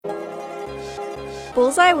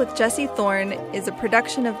Bullseye with Jesse Thorne is a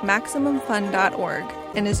production of MaximumFun.org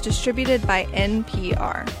and is distributed by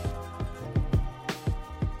NPR.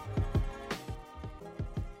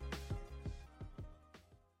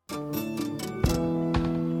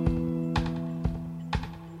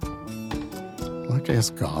 I'd like to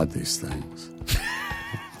ask God these things.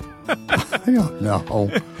 I don't know.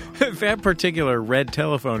 That particular red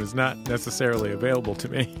telephone is not necessarily available to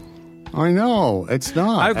me. I know, it's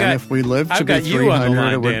not. And if we live to be 300... I've got you on the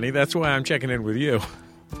line, Danny. That's why I'm checking in with you.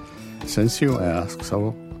 Since you ask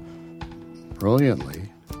so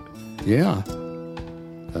brilliantly, yeah,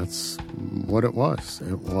 that's what it was.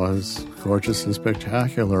 It was gorgeous and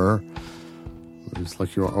spectacular. It was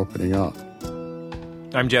like you were opening up.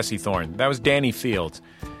 I'm Jesse Thorne. That was Danny Fields.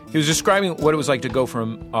 He was describing what it was like to go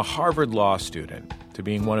from a Harvard law student to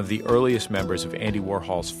being one of the earliest members of Andy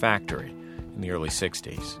Warhol's Factory in the early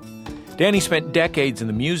 60s. Danny spent decades in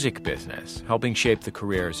the music business, helping shape the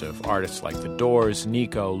careers of artists like The Doors,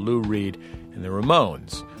 Nico, Lou Reed, and the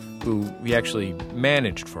Ramones, who he actually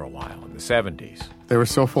managed for a while in the 70s. They were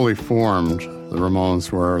so fully formed, the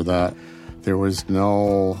Ramones were, that there was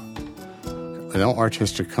no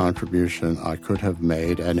artistic contribution I could have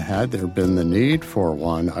made, and had there been the need for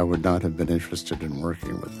one, I would not have been interested in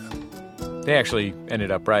working with them. They actually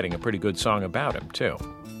ended up writing a pretty good song about him, too.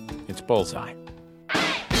 It's Bullseye.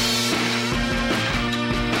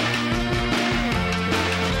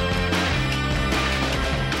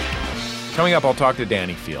 Coming up, I'll talk to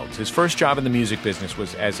Danny Fields. His first job in the music business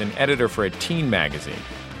was as an editor for a teen magazine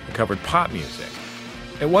that covered pop music.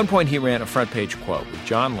 At one point, he ran a front-page quote with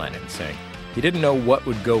John Lennon saying he didn't know what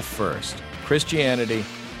would go first, Christianity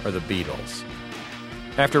or the Beatles.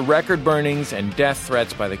 After record burnings and death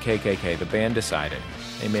threats by the KKK, the band decided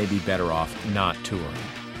they may be better off not touring.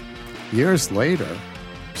 Years later,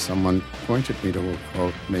 someone pointed me to a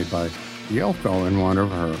quote made by Yoko in one of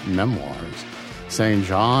her memoirs, saying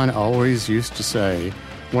John always used to say,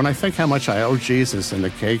 when I think how much I owe Jesus and the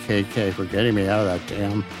KKK for getting me out of that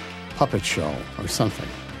damn puppet show or something,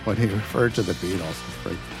 when he referred to the Beatles with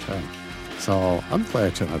great contempt. So I'm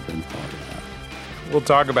glad to have been part of that. We'll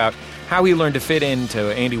talk about how he learned to fit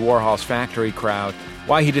into Andy Warhol's Factory crowd,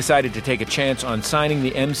 why he decided to take a chance on signing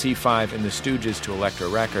the MC5 and the Stooges to Elektra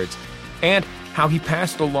Records, and how he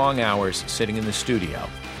passed the long hours sitting in the studio,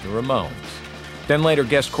 the Ramones. Then later,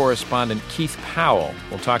 guest correspondent Keith Powell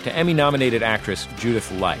will talk to Emmy-nominated actress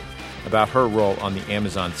Judith Light about her role on the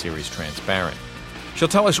Amazon series Transparent. She'll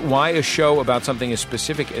tell us why a show about something as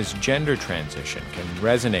specific as gender transition can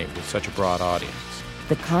resonate with such a broad audience.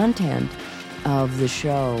 The content of the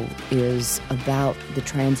show is about the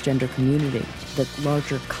transgender community. The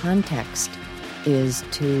larger context is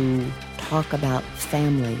to talk about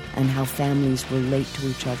family and how families relate to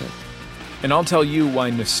each other. And I'll tell you why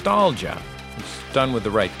nostalgia, if done with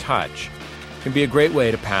the right touch, can be a great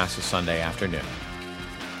way to pass a Sunday afternoon.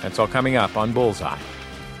 That's all coming up on Bullseye.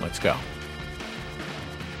 Let's go.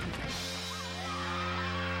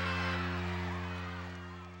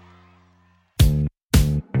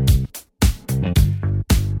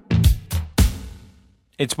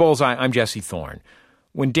 It's Bullseye. I'm Jesse Thorne.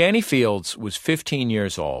 When Danny Fields was 15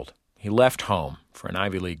 years old, he left home for an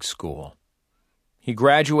Ivy League school. He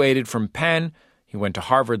graduated from Penn, he went to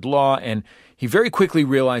Harvard Law, and he very quickly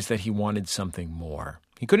realized that he wanted something more.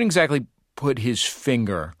 He couldn't exactly put his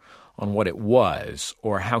finger on what it was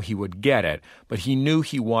or how he would get it, but he knew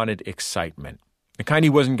he wanted excitement, the kind he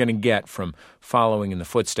wasn't going to get from following in the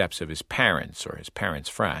footsteps of his parents or his parents'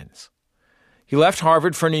 friends. He left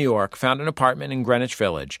Harvard for New York, found an apartment in Greenwich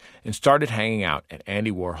Village, and started hanging out at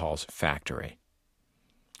Andy Warhol's Factory.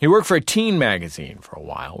 He worked for a teen magazine for a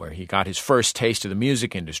while, where he got his first taste of the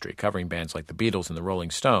music industry, covering bands like the Beatles and the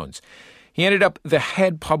Rolling Stones. He ended up the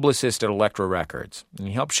head publicist at Elektra Records, and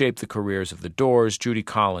he helped shape the careers of the Doors, Judy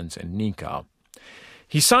Collins, and Nico.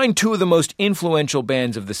 He signed two of the most influential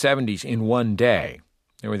bands of the 70s in one day.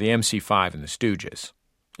 They were the MC5 and the Stooges.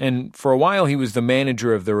 And for a while, he was the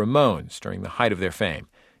manager of the Ramones during the height of their fame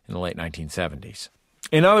in the late 1970s.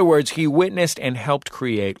 In other words, he witnessed and helped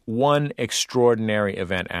create one extraordinary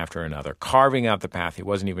event after another, carving out the path he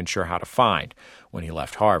wasn't even sure how to find when he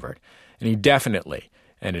left Harvard. And he definitely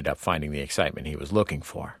ended up finding the excitement he was looking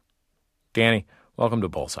for. Danny, welcome to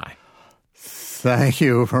Bullseye. Thank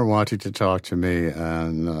you for wanting to talk to me,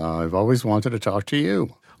 and I've always wanted to talk to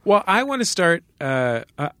you. Well, I want to start.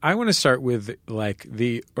 With like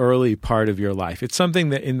the early part of your life. It's something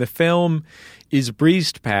that in the film is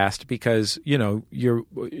breezed past because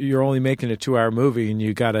you're only making a 2-hour movie and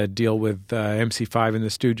you got to deal with MC5 and the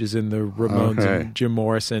Stooges and the Ramones and Jim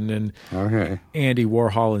Morrison and Andy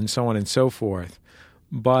Warhol and so on and so forth.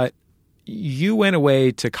 But you went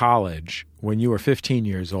away to college when you were 15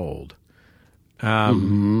 years old.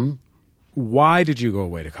 Why did you go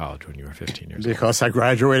away to college when you were 15 years old? Because I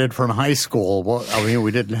graduated from high school. Well, I mean,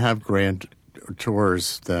 we didn't have grand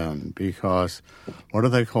tours then because, what do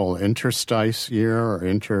they call it? Interstice year or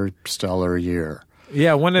interstellar year?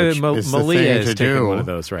 Yeah, one of Malia is taking one of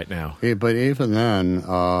do. those right now. Yeah, but even then,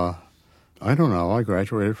 I don't know. I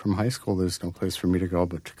graduated from high school. There's no place for me to go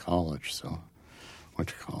but to college, so I went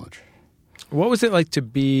to college. What was it like to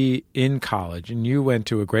be in college? And you went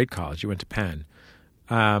to a great college. You went to Penn.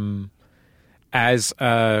 When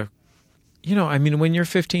you're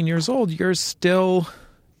 15 years old, you're still,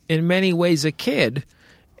 in many ways, a kid.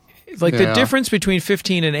 Like the difference between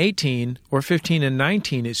 15 and 18 or 15 and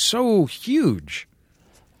 19 is so huge.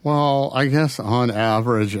 Well, I guess on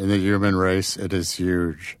average in the human race, it is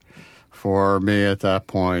huge. For me at that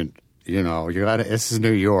point, this is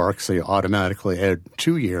New York, so you automatically add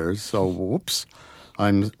 2 years. So, whoops,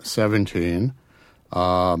 I'm 17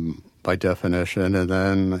 by definition, and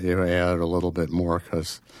then you add a little bit more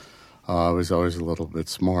because I was always a little bit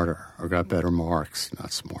smarter or got better marks,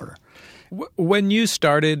 not smarter. When you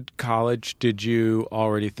started college, did you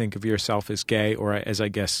already think of yourself as gay or as, I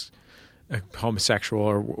guess, homosexual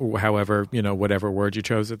or however, whatever word you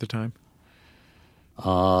chose at the time?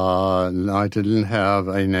 No, I didn't have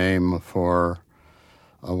a name for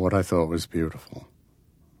what I thought was beautiful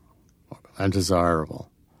and desirable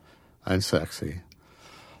and sexy.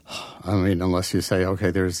 I mean, unless you say, okay,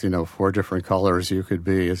 there's, 4 different colors you could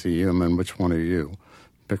be as a human, which one are you?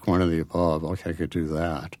 Pick one of the above. Okay, I could do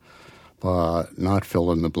that. But not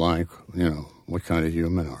fill in the blank, what kind of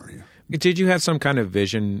human are you? Did you have some kind of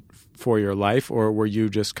vision for your life, or were you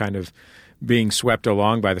just kind of being swept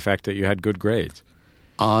along by the fact that you had good grades?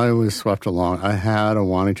 I was swept along. I had a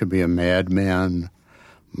wanting to be a madman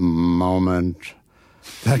moment,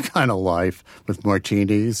 that kind of life, with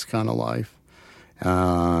martinis kind of life.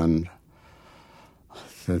 And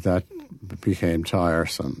that became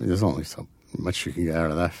tiresome. There's only so much you can get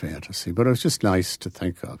out of that fantasy. But it was just nice to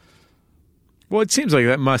think of. Well, it seems like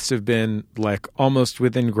that must have been like almost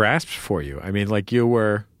within grasp for you. I mean, like you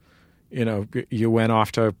were, you went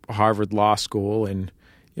off to Harvard Law School and,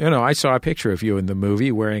 I saw a picture of you in the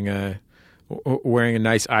movie wearing a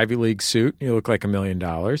nice Ivy League suit. You look like $1 million.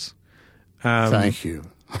 Thank you.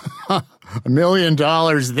 $1 million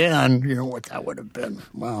then, what that would have been.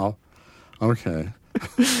 Wow. Okay.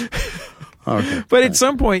 Okay. But at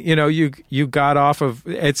some point, you got off of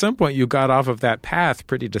that path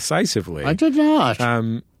pretty decisively. I did not.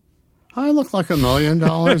 I look like $1 million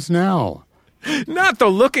now. Not the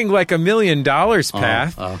looking like $1 million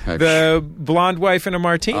path. Okay. The blonde wife and a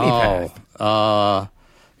martini path.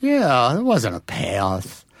 Yeah, it wasn't a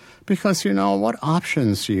path. Because, what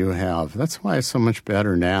options do you have? That's why it's so much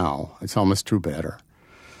better now. It's almost too better.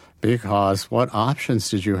 Because what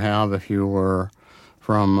options did you have if you were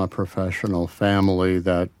from a professional family,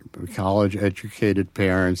 that college-educated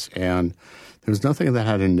parents, and there was nothing that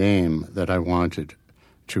had a name that I wanted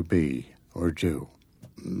to be or do.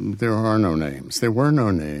 There are no names. There were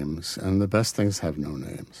no names, and the best things have no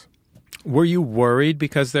names. Were you worried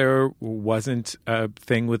because there wasn't a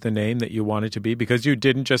thing with the name that you wanted to be? Because you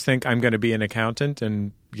didn't just think, I'm going to be an accountant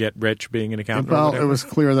and get rich being an accountant? Well, it was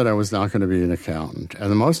clear that I was not going to be an accountant.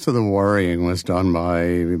 And most of the worrying was done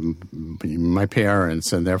by my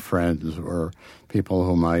parents and their friends, or people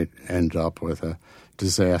who might end up with a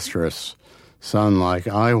disastrous son like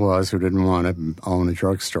I was, who didn't want to own a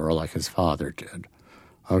drugstore like his father did,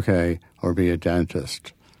 or be a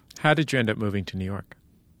dentist. How did you end up moving to New York?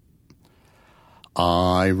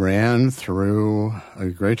 I ran through a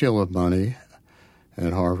great deal of money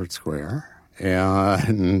at Harvard Square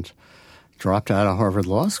and dropped out of Harvard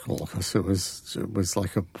Law School because it was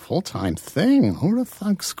like a full-time thing. Who would have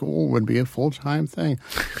thought school would be a full-time thing?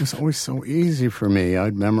 It was always so easy for me.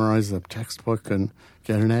 I'd memorize the textbook and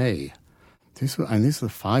get an A. These are the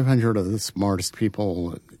 500 of the smartest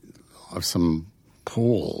people of some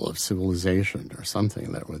pool of civilization or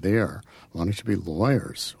something that were there wanting to be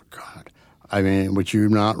lawyers. God. I mean, would you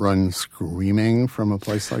not run screaming from a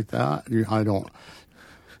place like that? I don't.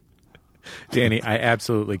 Danny, I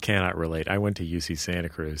absolutely cannot relate. I went to UC Santa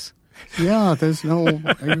Cruz. Yeah, there's no.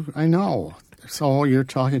 I know. So you're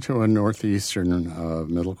talking to a northeastern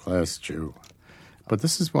middle-class Jew. But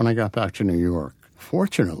this is when I got back to New York.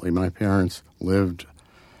 Fortunately, my parents lived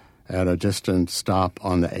at a distant stop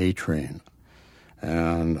on the A train,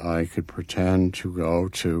 and I could pretend to go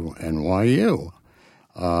to NYU.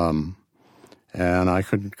 And I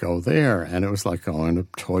could go there, and it was like going to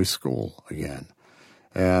toy school again.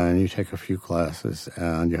 And you take a few classes,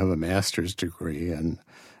 and you have a master's degree, and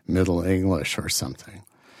Middle English or something.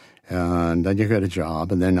 And then you get a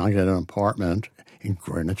job, and then I get an apartment in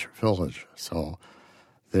Greenwich Village. So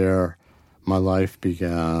there my life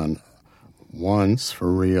began once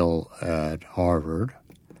for real at Harvard,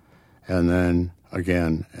 and then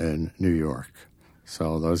again in New York.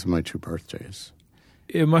 So those are my two birthdays.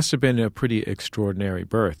 It must have been a pretty extraordinary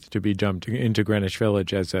birth to be jumped into Greenwich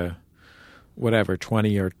Village as a,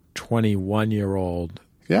 20 or 21-year-old.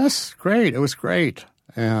 Yes, great. It was great.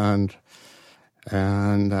 And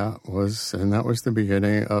that was the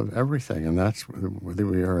beginning of everything. And that's whether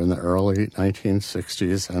we are in the early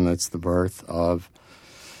 1960s, and it's the birth of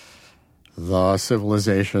the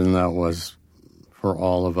civilization that was, for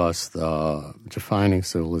all of us, the defining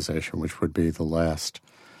civilization, which would be the last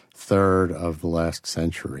third of the last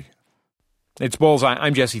century. It's Bullseye.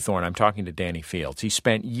 I'm Jesse Thorne. I'm talking to Danny Fields. He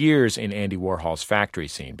spent years in Andy Warhol's factory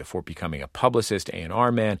scene before becoming a publicist,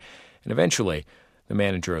 A&R man, and eventually the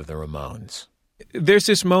manager of the Ramones. There's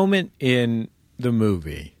this moment in the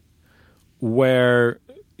movie where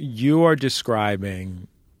you are describing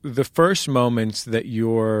the first moments that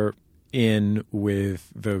you're in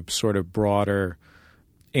with the sort of broader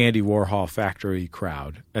Andy Warhol factory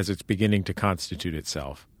crowd as it's beginning to constitute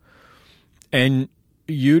itself. And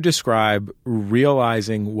you describe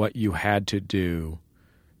realizing what you had to do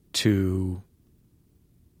to,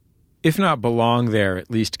 if not belong there,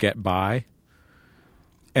 at least get by.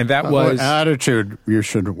 And that was... What attitude you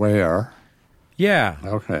should wear. Yeah.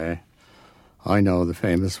 Okay. I know the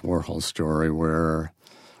famous Warhol story where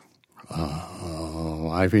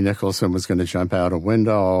Ivy Nicholson was going to jump out a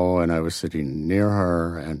window, and I was sitting near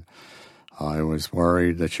her, and I was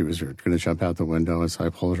worried that she was going to jump out the window, and so I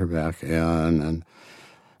pulled her back in.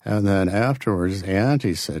 And then afterwards,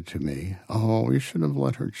 Andy said to me, "Oh, you should have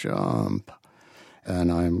let her jump."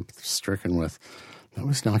 And I'm stricken with, that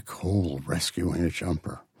was not cool, rescuing a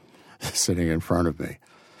jumper sitting in front of me.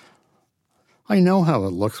 I know how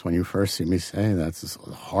it looks when you first see me saying that. It's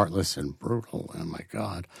heartless and brutal. And my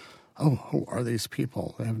God, who are these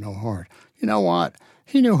people? They have no heart. You know what?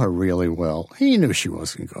 He knew her really well. He knew she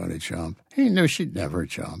wasn't going to jump. He knew she'd never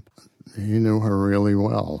jump. He knew her really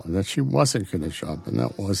well, and that she wasn't going to jump, and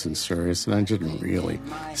that wasn't serious, and I didn't really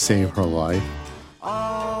save her life.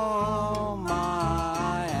 Oh,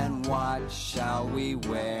 my, and what shall we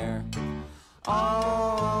wear?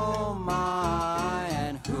 Oh, my,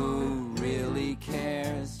 and who really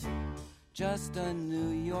cares? Just a New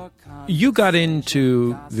York conversation. You got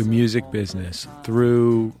into the music business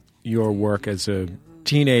through your work as a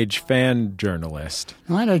teenage fan journalist.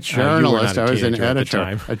 Not a journalist. I was an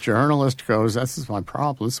editor. A journalist goes, this is my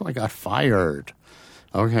problem. This is why I got fired.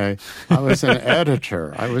 Okay. I was an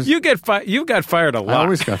editor. You got fired a lot. I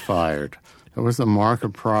always got fired. It was the mark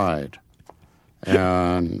of pride.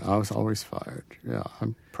 And I was always fired. Yeah,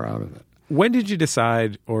 I'm proud of it. When did you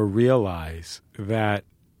decide or realize that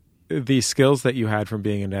these skills that you had from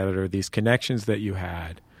being an editor, these connections that you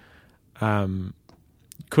had,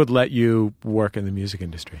 could let you work in the music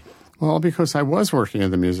industry? Well, because I was working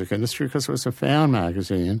in the music industry, because it was a fan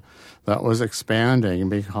magazine that was expanding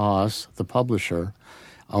because the publisher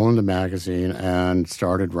owned the magazine and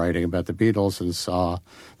started writing about the Beatles and saw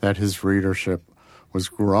that his readership was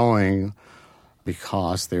growing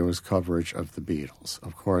because there was coverage of the Beatles.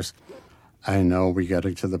 Of course, I know we're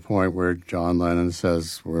getting to the point where John Lennon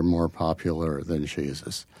says we're more popular than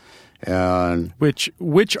Jesus. And which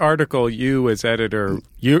article, you as editor,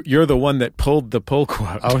 you're the one that pulled the pull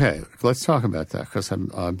quote. Okay, let's talk about that, because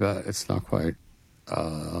I bet it's not quite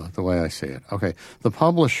the way I see it. Okay, the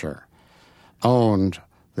publisher owned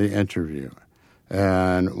the interview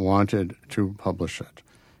and wanted to publish it.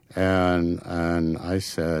 And I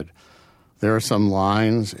said, there are some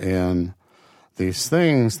lines in these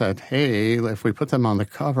things that, hey, if we put them on the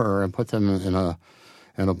cover and put them in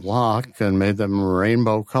a block and made them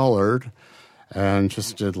rainbow colored and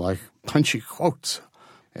just did like punchy quotes.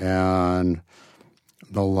 And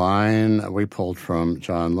the line we pulled from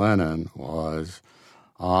John Lennon was,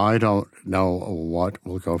 I don't know what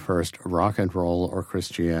will go first, rock and roll or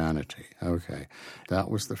Christianity. Okay.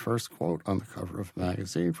 That was the first quote on the cover of the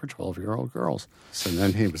magazine for 12-year-old girls. So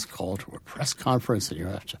then he was called to a press conference, and you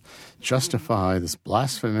have to justify this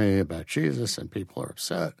blasphemy about Jesus, and people are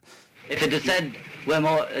upset. If it had said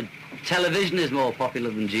television is more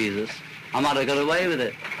popular than Jesus, I might have got away with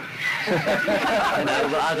it. But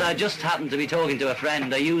as I just happened to be talking to a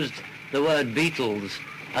friend, I used the word Beatles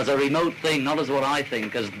as a remote thing, not as what I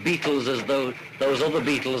think, as Beatles as though those other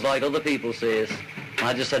Beatles like other people see us. And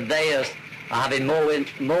I just said they are having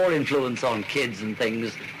more influence on kids and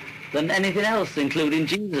things than anything else, including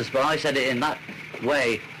Jesus. But I said it in that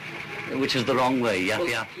way. which is the wrong way.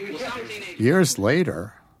 Yeah. Years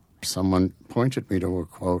later, someone pointed me to a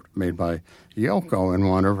quote made by Yoko in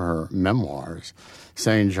one of her memoirs,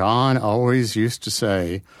 saying, John always used to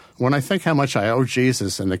say, when I think how much I owe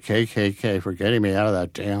Jesus and the KKK for getting me out of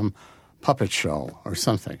that damn puppet show or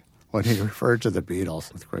something, when he referred to the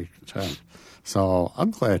Beatles with great contempt. So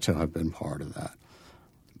I'm glad to have been part of that.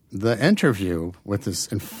 The interview with this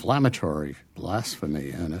inflammatory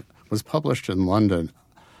blasphemy in it was published in London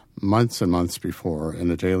months and months before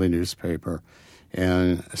in a daily newspaper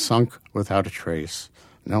and sunk without a trace.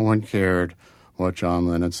 No one cared what John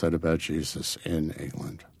Lennon said about Jesus in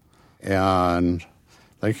England. And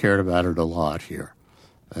they cared about it a lot here,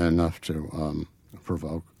 enough to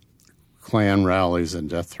provoke Klan rallies and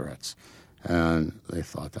death threats. And they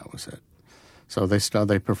thought that was it. So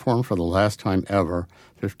they performed for the last time ever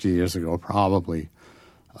 50 years ago, probably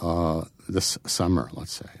this summer,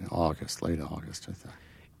 let's say, late August, I think.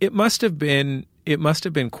 It must have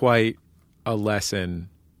been quite a lesson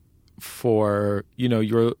for,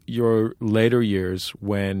 your later years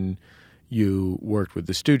when you worked with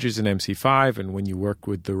the Stooges and MC5 and when you worked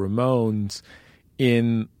with the Ramones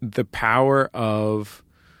in the power of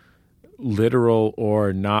literal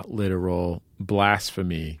or not literal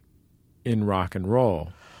blasphemy in rock and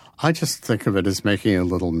roll. I just think of it as making a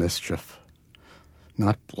little mischief,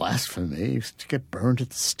 not blasphemy. You used to get burned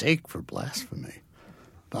at the stake for blasphemy.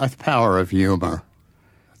 That's the power of humor.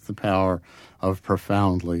 It's the power of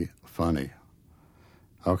profoundly funny.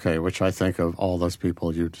 Okay, which I think of all those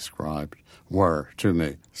people you described were to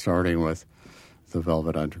me, starting with the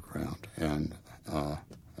Velvet Underground and the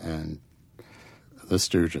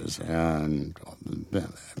Stooges and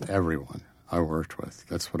everyone I worked with.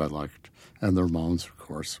 That's what I liked. And the Ramones, of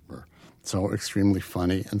course, were so extremely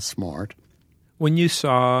funny and smart. When you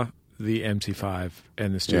saw the MC5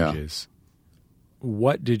 and the Stooges,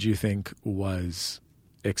 what did you think was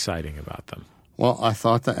exciting about them? Well, I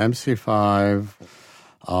thought the MC5,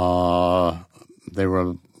 they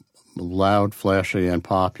were loud, flashy, and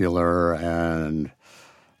popular, and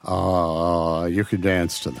you could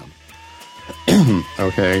dance to them.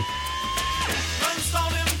 Okay?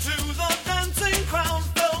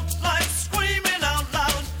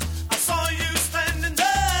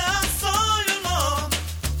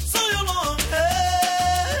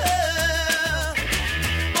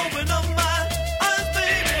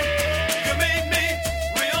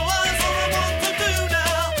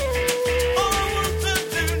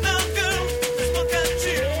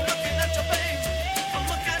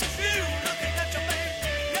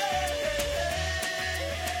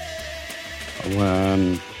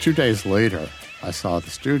 When 2 days later, I saw the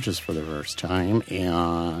Stooges for the first time,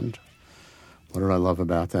 and what did I love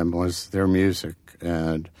about them was their music,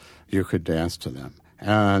 and you could dance to them,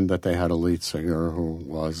 and that they had a lead singer who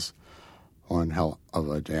was one hell of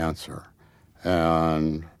a dancer,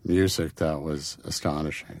 and music that was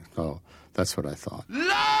astonishing. So that's what I thought.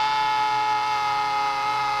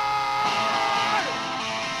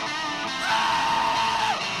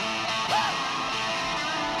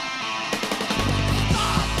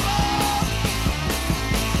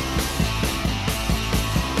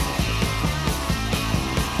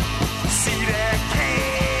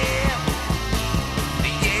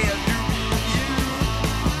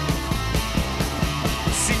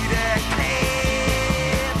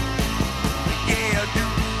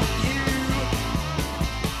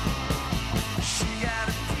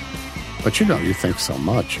 But you think so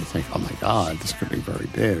much. You think, oh my God, this could be very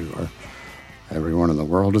big, or everyone in the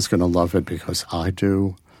world is going to love it because I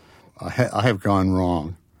do. I have gone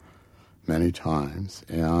wrong many times,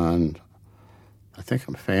 and I think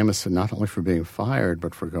I'm famous not only for being fired,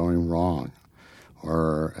 but for going wrong.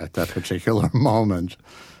 Or at that particular moment,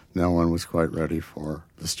 no one was quite ready for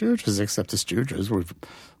the Stooges, except the Stooges.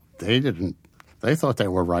 They thought they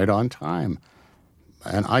were right on time.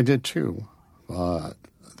 And I did too, but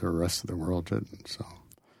the rest of the world didn't. So,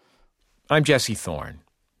 I'm Jesse Thorne.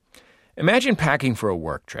 Imagine packing for a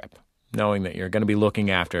work trip, knowing that you're going to be looking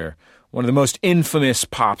after one of the most infamous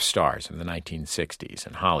pop stars of the 1960s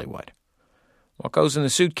in Hollywood. What goes in the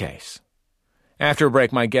suitcase? After a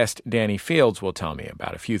break, my guest Danny Fields will tell me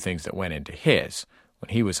about a few things that went into his when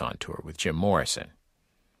he was on tour with Jim Morrison.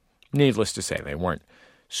 Needless to say, they weren't,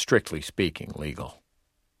 strictly speaking, legal.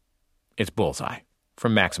 It's Bullseye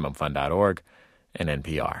from MaximumFun.org and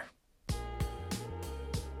NPR.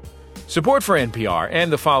 Support for NPR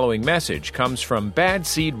and the following message comes from Bad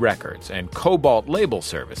Seed Records and Cobalt Label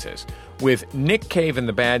Services with Nick Cave and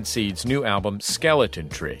the Bad Seeds' new album, Skeleton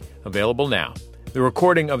Tree, available now. The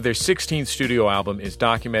recording of their 16th studio album is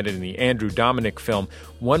documented in the Andrew Dominic film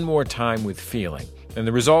One More Time with Feeling, And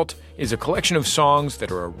the result is a collection of songs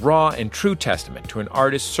that are a raw and true testament to an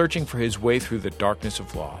artist searching for his way through the darkness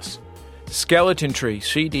of loss. Skeleton Tree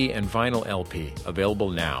CD and vinyl LP, available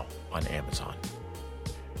now on Amazon.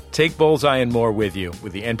 Take Bullseye and more with you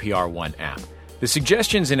with the NPR One app. The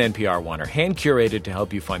suggestions in NPR One are hand-curated to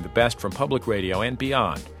help you find the best from public radio and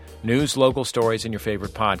beyond. News, local stories, and your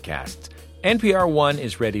favorite podcasts. NPR One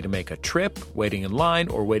is ready to make a trip, waiting in line,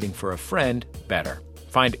 or waiting for a friend better.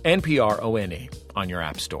 Find NPR ONE on your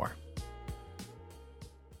app store.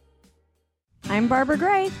 I'm Barbara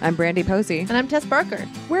Gray. I'm Brandy Posey. And I'm Tess Barker.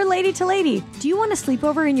 We're Lady to Lady. Do you want to sleep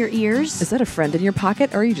over in your ears? Is that a friend in your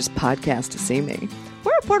pocket, or are you just podcast to see me?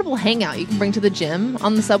 We're a portable hangout you can bring to the gym,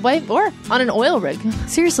 on the subway, or on an oil rig.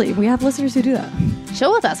 Seriously, we have listeners who do that.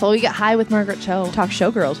 Chill with us while we get high with Margaret Cho. Talk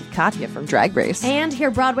Showgirls with Katya from Drag Race. And hear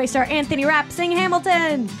Broadway star Anthony Rapp sing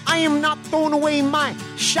Hamilton. I am not throwing away my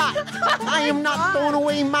shot. I am not throwing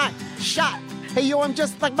away my shot. Hey, yo, I'm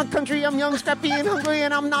just like my country. I'm young, scrappy, and hungry,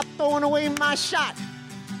 and I'm not throwing away my shot.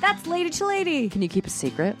 That's Lady to Lady. Can you keep a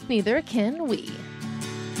secret? Neither can we.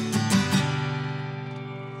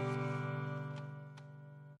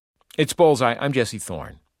 It's Bullseye. I'm Jesse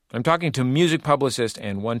Thorne. I'm talking to music publicist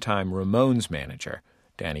and one-time Ramones manager,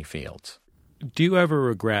 Danny Fields. Do you ever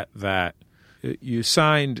regret that you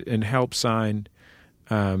signed and helped sign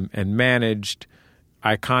and managed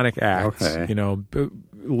iconic acts? Okay. You know,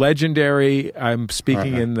 legendary. I'm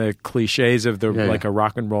speaking in the cliches of the like a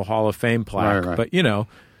Rock and Roll Hall of Fame plaque, Right. but you know.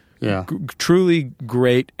 Yeah. Truly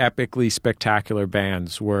great, epically spectacular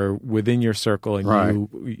bands were within your circle,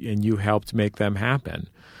 and you helped make them happen.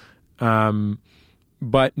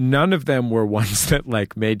 But none of them were ones that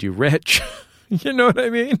like made you rich. You know what I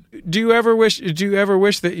mean? Do you ever wish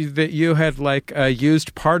that you had like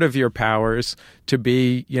used part of your powers to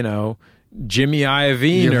be, you know, Jimmy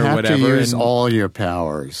Iovine or whatever? You have to use all your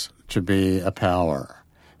powers to be a power.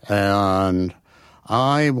 And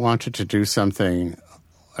I wanted to do something,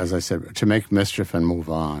 as I said, to make mischief and move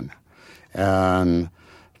on, and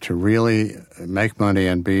to really make money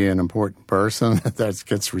and be an important person that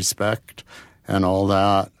gets respect and all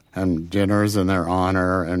that, and dinners in their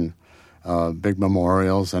honor and big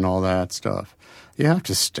memorials and all that stuff. You have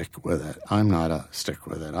to stick with it. I'm not a stick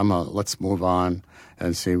with it. I'm a let's move on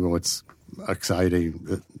and see what's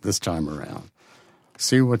exciting this time around.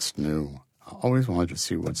 See what's new. I always wanted to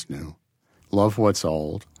see what's new. Love what's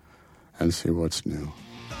old and see what's new.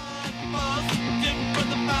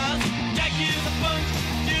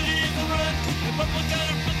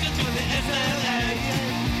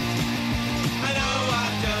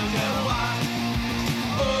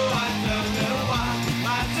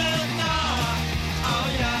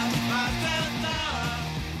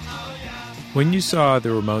 When you saw the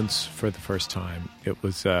Ramones for the first time, it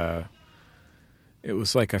was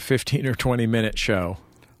like a 15 or 20 minute show.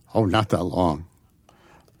 Oh, not that long.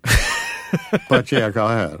 But yeah, go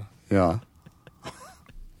ahead. Yeah.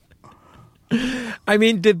 I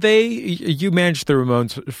mean, you managed the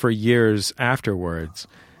Ramones for years afterwards.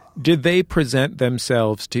 Did they present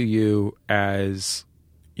themselves to you as,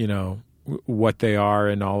 you know, what they are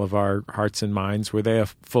in all of our hearts and minds? Were they a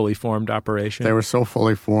fully formed operation? They were so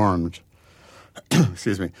fully formed.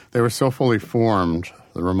 Excuse me. They were so fully formed,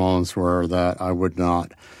 the Ramones were, that I would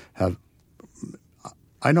not have.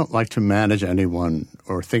 I don't like to manage anyone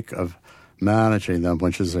or think of managing them,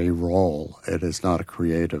 which is a role. It is not a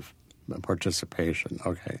creative participation.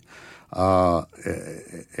 Okay.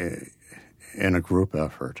 In a group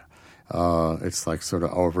effort. It's like sort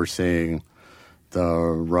of overseeing the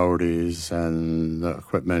roadies and the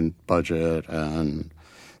equipment budget and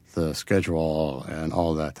the schedule and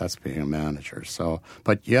all that. That's being a manager. So,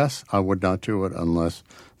 but yes, I would not do it unless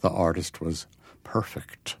the artist was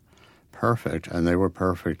perfect, and they were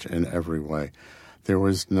perfect in every way. There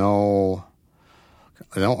was no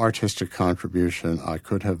artistic contribution I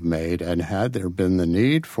could have made, and had there been the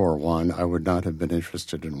need for one, I would not have been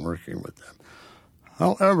interested in working with them.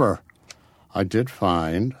 However, I did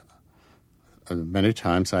find many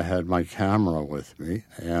times I had my camera with me,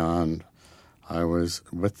 and I was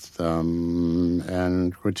with them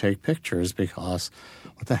and would take pictures, because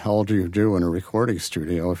what the hell do you do in a recording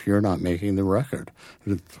studio if you're not making the record?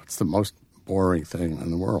 It's the most boring thing in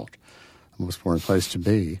the world, the most boring place to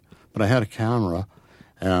be. But I had a camera,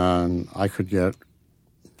 and I could get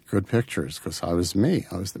good pictures because I was me.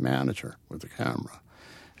 I was the manager with the camera.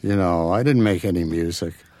 You know, I didn't make any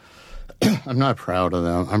music. I'm not proud of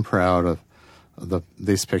them. I'm proud of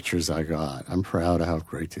these pictures I got. I'm proud of how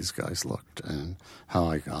great these guys looked and how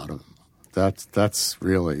I got them. That's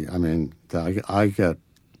really, I mean, I get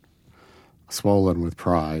swollen with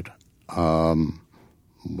pride when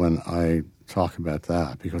I talk about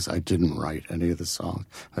that because I didn't write any of the songs.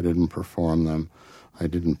 I didn't perform them. I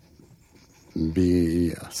didn't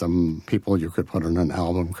be some people you could put on an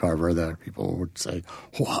album cover that people would say,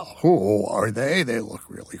 wow, who are they? They look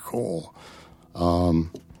really cool.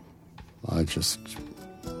 I just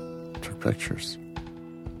took pictures.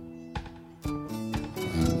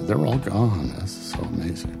 And they're all gone. That's so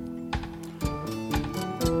amazing.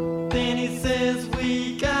 Then he says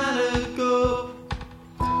we gotta go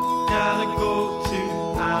to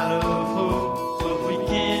Idaho, but we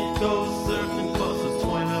can't go surfing 'cause it's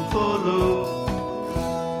swimming polo.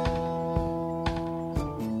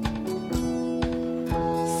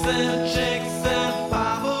 Send checks at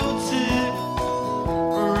 502,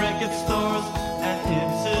 record stores and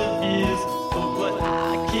interviews. Oh, but I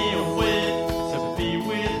can't wait to be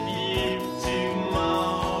with you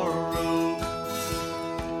tomorrow,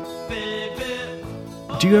 baby.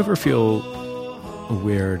 Do you ever feel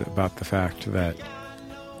weird about the fact that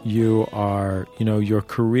you are, your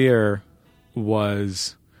career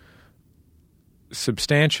was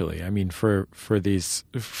substantially, I mean, for these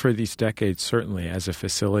decades, certainly as a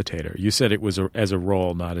facilitator. You said it was as a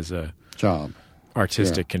role, not as a job,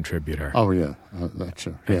 artistic contributor. Oh yeah, that's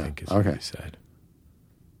true. I think is what you said.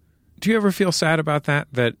 Do you ever feel sad about that?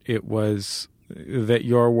 That it was that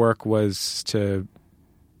your work was to,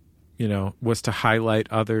 was to highlight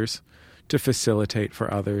others, to facilitate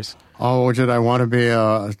for others? Oh, did I want to be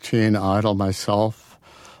a teen idol myself?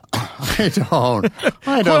 I don't.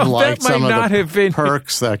 I'd have liked some of the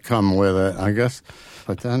perks that come with it, I guess.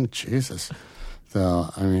 But then, Jesus,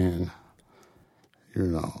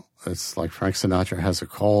 it's like Frank Sinatra has a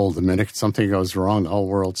cold. The minute something goes wrong, the whole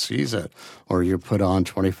world sees it. Or you put on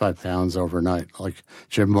 25 pounds overnight, like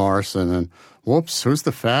Jim Morrison, and whoops, who's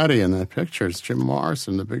the fatty in that picture? It's Jim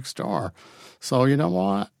Morrison, the big star. So you know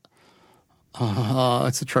what?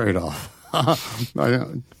 It's a trade-off. I'm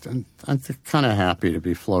kind of happy to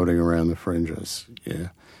be floating around the fringes. Yeah.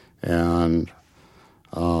 And,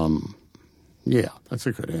 that's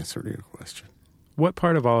a good answer to your question. What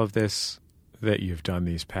part of all of this that you've done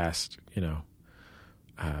these past,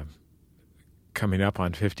 coming up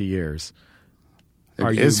on 50 years?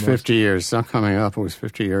 It is 50 years. It's not coming up. It was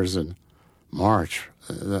 50 years in March.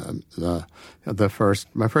 My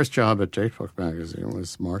first job at Datebook magazine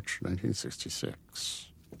was March 1966.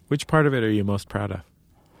 Which part of it are you most proud of?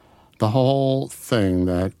 The whole thing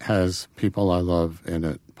that has people I love in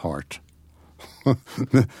it part.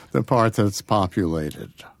 the part that's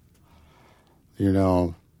populated.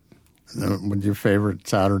 With your favorite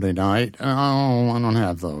Saturday night? Oh, I don't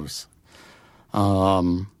have those.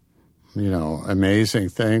 Amazing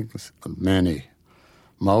things, many.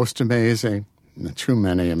 Most amazing, too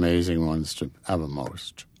many amazing ones to have a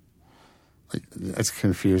most. It's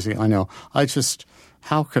confusing. I know.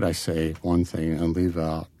 How could I say one thing and leave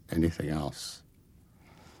out anything else?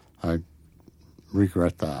 I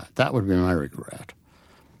regret that. That would be my regret.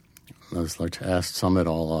 I was like to sum it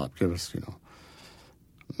all up. Give us,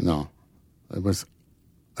 No. It was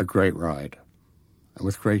a great ride. And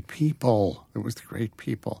with great people. It was the great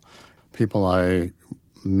people. People I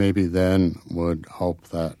maybe then would hope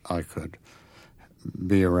that I could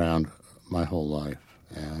be around my whole life.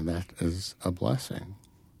 And that is a blessing.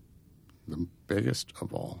 The biggest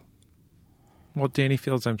of all. Well, Danny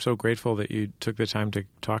Fields, I'm so grateful that you took the time to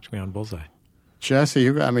talk to me on Bullseye. Jesse,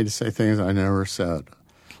 you got me to say things I never said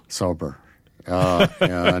sober. That's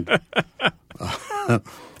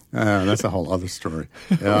a whole other story.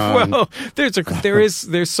 Well,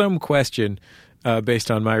 there's some question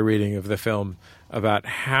based on my reading of the film about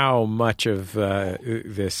how much of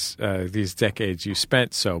these decades you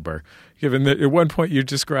spent sober. Given that at one point you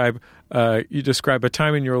describe a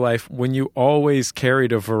time in your life when you always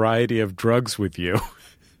carried a variety of drugs with you.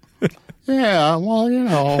 Yeah, well, we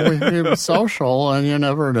were social, and you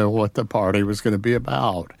never knew what the party was going to be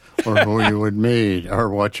about, or who you would meet, or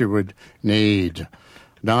what you would need.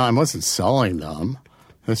 No, I wasn't selling them.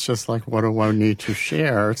 It's just like, what do I need to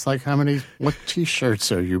share? It's like, what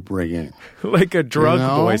T-shirts are you bringing? Like a drug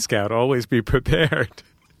Boy Scout, always be prepared.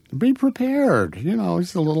 Be prepared.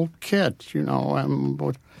 He's a little kid.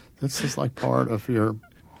 This is like part of your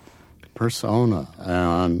persona.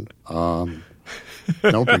 And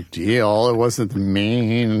no big deal. It wasn't the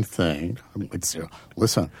main thing.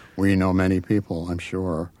 Listen, we know many people, I'm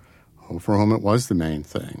sure, for whom it was the main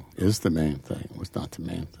thing, is the main thing. It was not the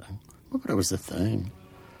main thing. But it was the thing.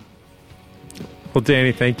 Well,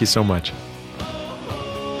 Danny, thank you so much.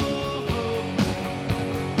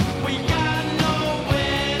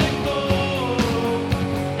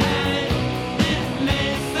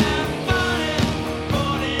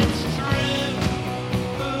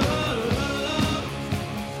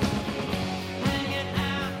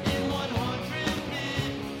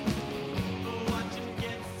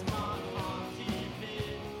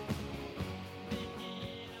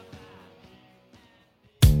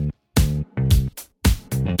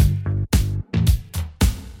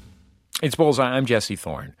 It's Bullseye. I'm Jesse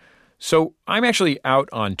Thorne. So I'm actually out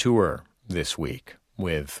on tour this week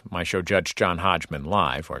with my show Judge John Hodgman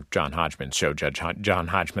Live, or John Hodgman's show John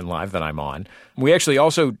Hodgman Live that I'm on. We actually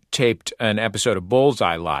also taped an episode of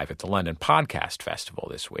Bullseye Live at the London Podcast Festival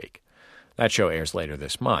this week. That show airs later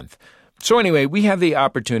this month. So anyway, we have the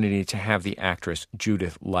opportunity to have the actress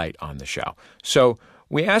Judith Light on the show. So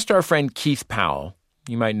we asked our friend Keith Powell,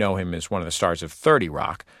 you might know him as one of the stars of 30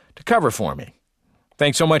 Rock, to cover for me.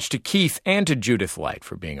 Thanks so much to Keith and to Judith Light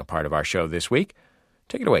for being a part of our show this week.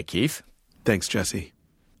 Take it away, Keith. Thanks, Jesse.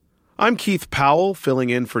 I'm Keith Powell, filling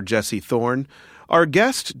in for Jesse Thorne. Our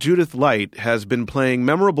guest, Judith Light, has been playing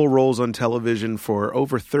memorable roles on television for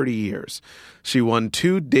over 30 years. She won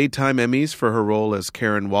 2 Daytime Emmys for her role as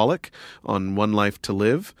Karen Wallach on One Life to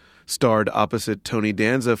Live, starred opposite Tony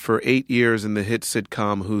Danza for 8 years in the hit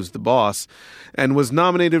sitcom Who's the Boss, and was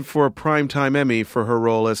nominated for a Primetime Emmy for her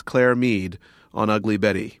role as Claire Meade on Ugly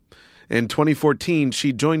Betty. In 2014,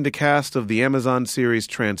 she joined the cast of the Amazon series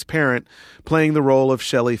Transparent, playing the role of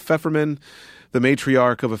Shelley Pfefferman, the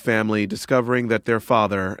matriarch of a family discovering that their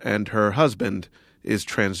father and her husband is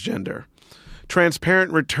transgender.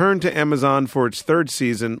 Transparent returned to Amazon for its 3rd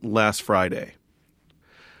season last Friday.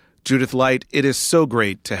 Judith Light, it is so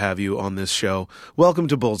great to have you on this show. Welcome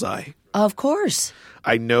to Bullseye. Of course.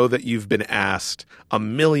 I know that you've been asked a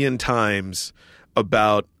million times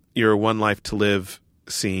about your One Life to Live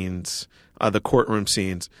scenes, the courtroom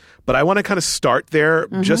scenes. But I want to kind of start there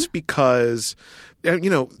just because,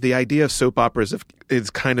 the idea of soap operas is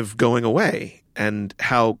kind of going away, and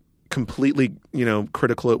how completely,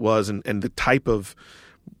 critical it was, and the type of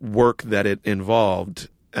work that it involved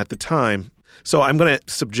at the time. So I'm going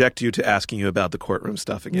to subject you to asking you about the courtroom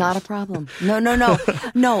stuff again. Not a problem. No.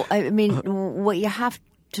 No, I mean, what you have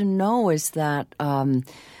to know is that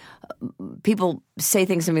people say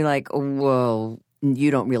things to me like, whoa, you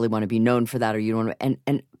don't really want to be known for that, or you don't,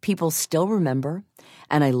 and people still remember,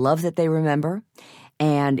 and I love that they remember,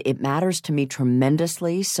 and it matters to me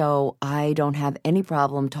tremendously, so I don't have any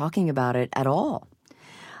problem talking about it at all.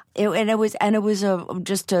 It was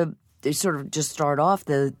just to sort of just start off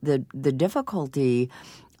the difficulty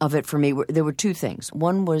of it for me. There were 2 things.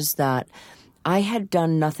 One was that I had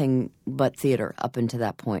done nothing but theater up until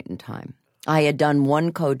that point in time. I had done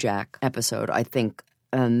 1 Kojak episode, I think,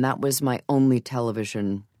 and that was my only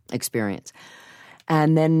television experience.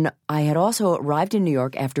 And then I had also arrived in New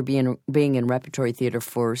York after being in repertory theater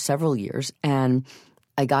for several years, and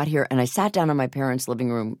I got here and I sat down on my parents'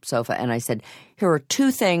 living room sofa and I said, here are 2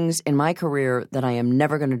 things in my career that I am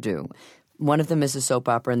never going to do. One of them is a soap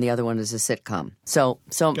opera, and the other one is a sitcom. So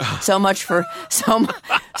much for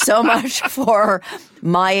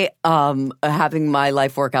my having my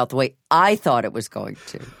life work out the way I thought it was going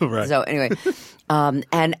to. Right. So anyway,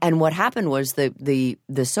 and what happened was the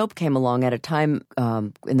soap came along at a time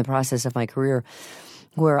in the process of my career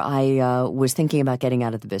where I was thinking about getting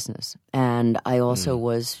out of the business, and I also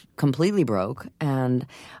was completely broke, and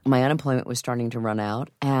my unemployment was starting to run out,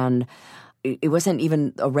 and it wasn't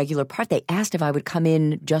even a regular part. They asked if I would come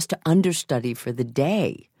in just to understudy for the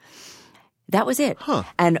day. That was it. Huh.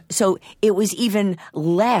 And so it was even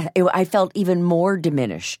less. I felt even more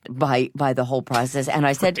diminished by the whole process. And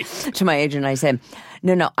I said to my agent, I said,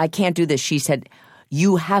 no, I can't do this. She said,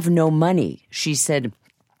 you have no money. She said,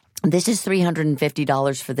 this is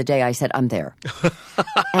 $350 for the day. I said, I'm there.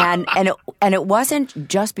 and it wasn't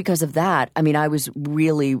just because of that. I mean, I was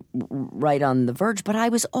really right on the verge, but I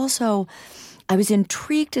was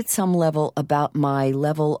intrigued at some level about my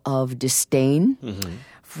level of disdain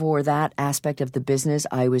for that aspect of the business.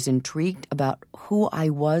 I was intrigued about who I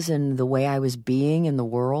was and the way I was being in the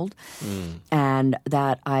world, and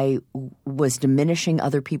that I was diminishing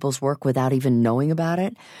other people's work without even knowing about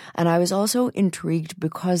it. And I was also intrigued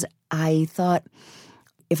because I thought,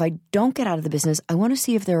 if I don't get out of the business, I want to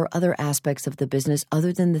see if there are other aspects of the business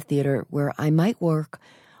other than the theater where I might work,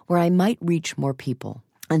 where I might reach more people.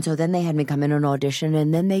 And so then they had me come in and audition,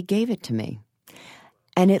 and then they gave it to me.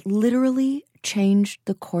 And it literally changed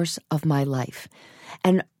the course of my life.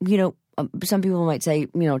 And, some people might say,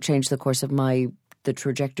 changed the course of the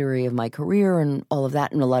trajectory of my career and all of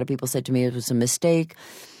that. And a lot of people said to me it was a mistake.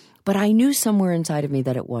 But I knew somewhere inside of me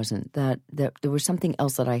that it wasn't, that there was something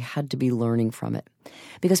else that I had to be learning from it.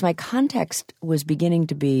 Because my context was beginning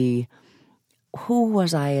to be, who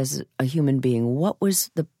was I as a human being? What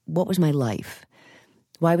was my life?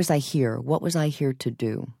 Why was I here? What was I here to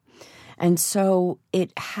do? And so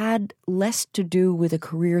it had less to do with a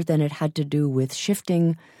career than it had to do with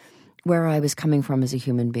shifting where I was coming from as a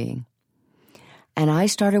human being. And I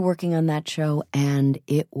started working on that show, and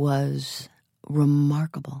it was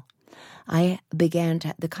remarkable. I began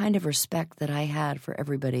to the kind of respect that I had for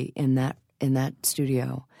everybody in that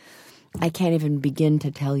studio. I can't even begin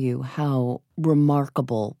to tell you how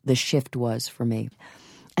remarkable the shift was for me.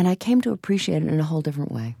 And I came to appreciate it in a whole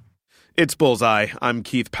different way. It's Bullseye. I'm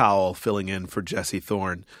Keith Powell, filling in for Jessie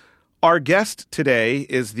Thorne. Our guest today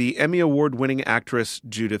is the Emmy Award-winning actress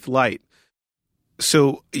Judith Light.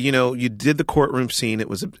 So, you did the courtroom scene. It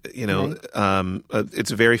was,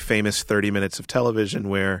 it's a very famous 30 minutes of television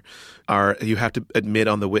where you have to admit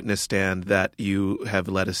on the witness stand that you have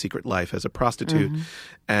led a secret life as a prostitute. Mm-hmm.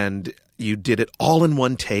 And you did it all in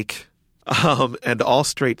one take and all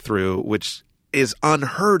straight through, which is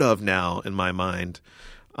unheard of now in my mind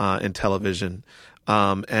in television.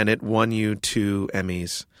 And it won you 2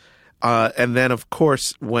 Emmys. And then, of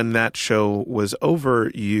course, when that show was over,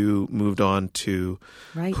 you moved on to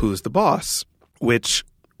Who's the Boss, which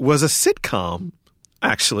was a sitcom,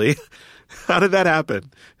 actually. How did that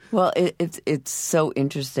happen? Well, it's so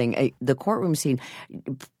interesting. The courtroom scene,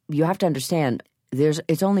 you have to understand,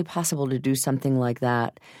 it's only possible to do something like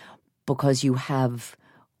that because you have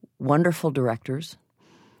wonderful directors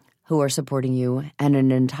who are supporting you, and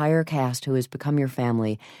an entire cast who has become your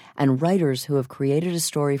family, and writers who have created a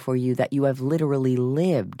story for you that you have literally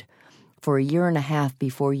lived for a year and a half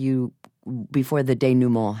before the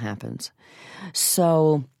denouement happens.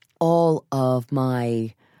 So all of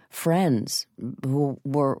my friends who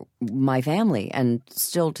were my family, and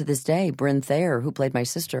still to this day, Bryn Thayer, who played my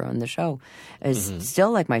sister on the show, is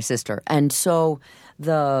still like my sister. And so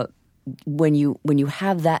when you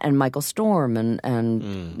have that, and Michael Storm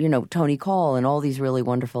and Tony Call and all these really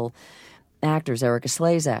wonderful actors, Erica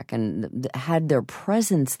Slezak, and had their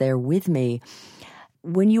presence there with me,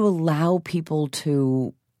 when you allow people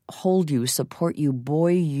to hold you, support you,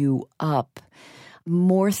 buoy you up,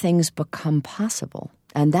 more things become possible.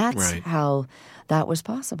 And that's how that was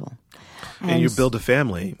possible. And you build a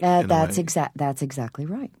family. That's exactly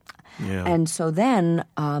right. Yeah. And so then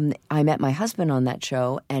I met my husband on that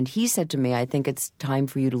show, and he said to me, I think it's time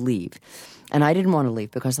for you to leave. And I didn't want to leave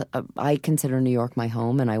because I consider New York my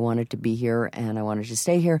home, and I wanted to be here, and I wanted to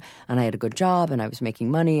stay here, and I had a good job, and I was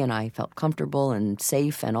making money, and I felt comfortable and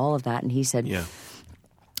safe and all of that. And he said,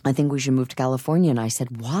 I think we should move to California. And I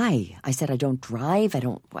said, why? I said, I don't drive. I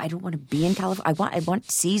don't want to be in California. I want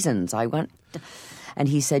seasons. And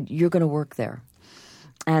he said, you're going to work there.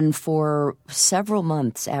 And for several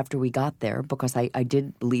months after we got there, because I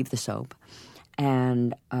did leave the soap,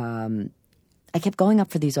 and I kept going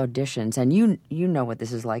up for these auditions, and you know what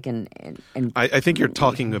this is like. And I think you're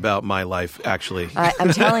talking about my life, actually.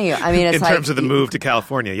 I'm telling you. I mean, it's in terms of the move to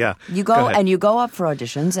California, yeah. You go and you go up for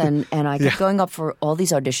auditions, and I kept going up for all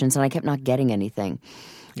these auditions, and I kept not getting anything.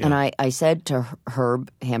 Yeah. And I said to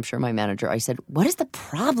Herb Hampshire, my manager, I said, what is the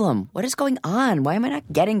problem? What is going on? Why am I not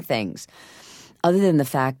getting things? Other than the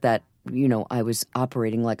fact that, I was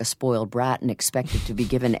operating like a spoiled brat and expected to be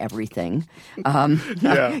given everything.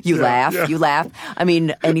 You laugh. I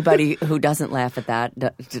mean, anybody who doesn't laugh at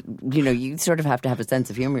that, you sort of have to have a sense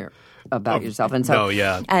of humor about yourself. And so,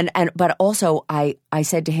 but also I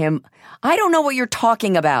said to him, I don't know what you're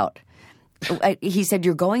talking about. He said,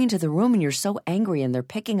 you're going into the room and you're so angry and they're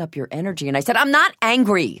picking up your energy. And I said, I'm not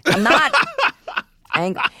angry. I'm not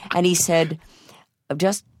angry. And he said,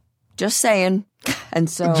 just saying. And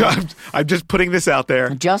so I'm just putting this out there.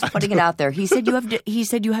 Just putting it out there. He said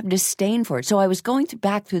you have disdain for it. So I was going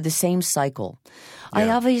back through the same cycle. Yeah. I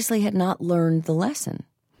obviously had not learned the lesson.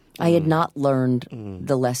 I had not learned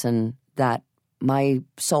the lesson that my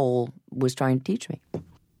soul was trying to teach me.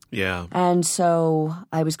 Yeah. And so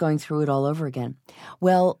I was going through it all over again.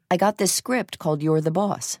 Well, I got this script called You're the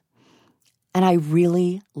Boss, and I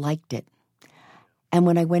really liked it. And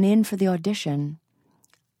when I went in for the audition,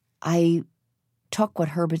 I took what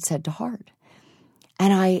Herb had said to heart.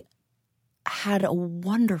 And I had a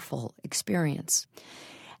wonderful experience.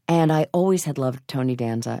 And I always had loved Tony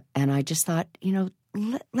Danza. And I just thought,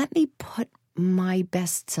 let me put my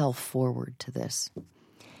best self forward to this.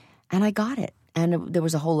 And I got it. And there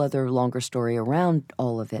was a whole other longer story around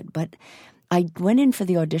all of it. But I went in for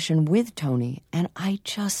the audition with Tony, and I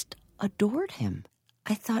just adored him.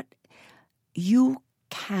 I thought, you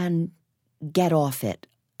can get off it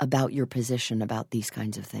about your position about these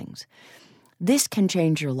kinds of things. This can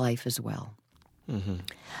change your life as well. Mm-hmm.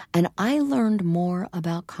 And I learned more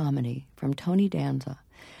about comedy from Tony Danza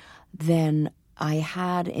than I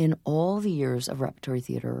had in all the years of repertory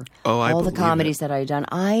theater, all the comedies that I had done.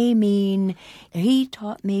 I mean, he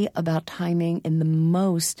taught me about timing in the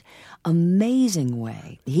most amazing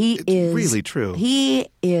way. It's really true. He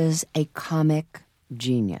is a comic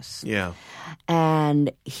genius. Yeah.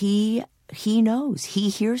 And he he knows. He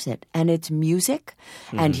hears it. And it's music.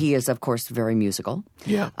 And he is, of course, very musical.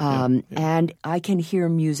 And I can hear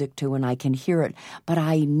music, too, and I can hear it. But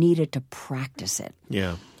I needed to practice it.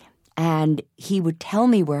 Yeah. And he would tell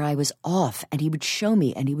me where I was off, and he would show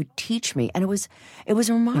me, and he would teach me. And it was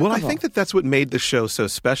remarkable. Well, I think that's what made the show so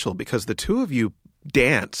special, because the two of you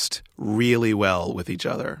danced really well with each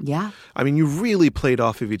other. Yeah. I mean, you really played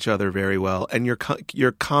off of each other very well, and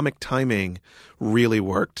your comic timing really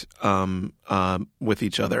worked with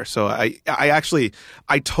each other. So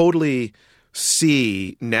I totally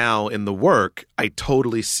see now in the work, I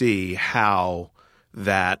totally see how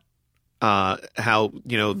that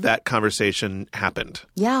conversation happened.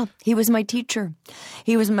 Yeah, he was my teacher.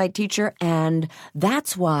 And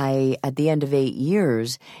that's why at the end of 8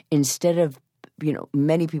 years, instead of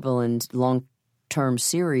many people in long-term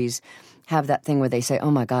series have that thing where they say, oh,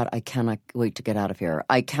 my God, I cannot wait to get out of here.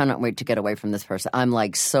 I cannot wait to get away from this person. I'm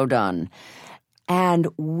like so done. And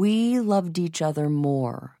we loved each other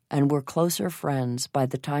more and were closer friends by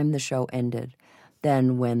the time the show ended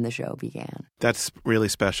than when the show began. That's really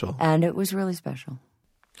special. And it was really special.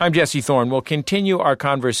 I'm Jesse Thorne. We'll continue our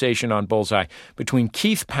conversation on Bullseye between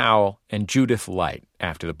Keith Powell and Judith Light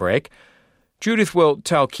after the break. Judith will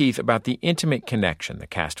tell Keith about the intimate connection the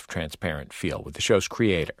cast of Transparent feel with the show's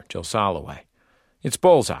creator, Jill Soloway. It's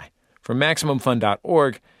Bullseye from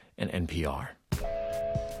MaximumFun.org and NPR.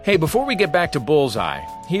 Hey, before we get back to Bullseye,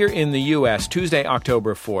 here in the U.S., Tuesday,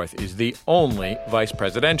 October 4th is the only vice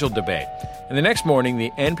presidential debate. And the next morning,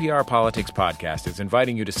 the NPR Politics Podcast is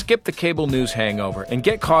inviting you to skip the cable news hangover and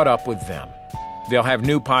get caught up with them. They'll have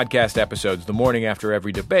new podcast episodes the morning after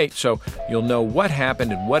every debate, so you'll know what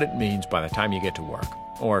happened and what it means by the time you get to work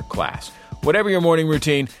or class. Whatever your morning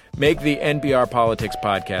routine, make the NPR Politics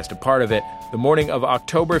Podcast a part of it the morning of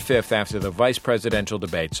October 5th after the vice presidential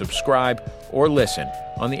debate. Subscribe or listen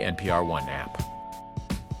on the NPR One app.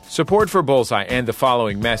 Support for Bullseye and the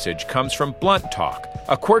following message comes from Blunt Talk,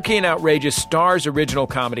 a quirky and outrageous Starz original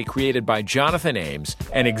comedy created by Jonathan Ames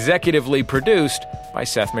and executively produced by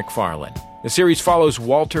Seth MacFarlane. The series follows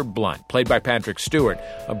Walter Blunt, played by Patrick Stewart,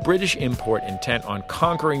 a British import intent on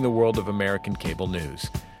conquering the world of American cable news.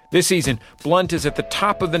 This season, Blunt is at the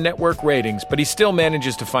top of the network ratings, but he still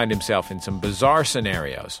manages to find himself in some bizarre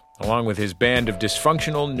scenarios, along with his band of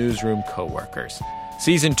dysfunctional newsroom coworkers.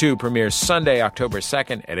 Season 2 premieres Sunday, October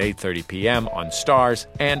 2nd at 8:30 p.m. on Starz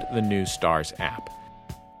and the new Starz app.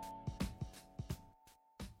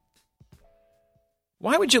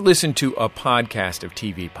 Why would you listen to a podcast of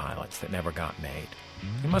TV pilots that never got made?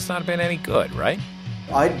 It must not have been any good, right?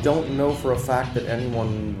 I don't know for a fact that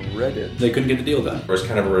anyone read it. They couldn't get the deal done. There was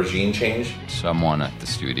kind of a regime change. Someone at the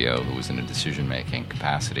studio who was in a decision-making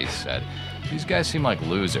capacity said, these guys seem like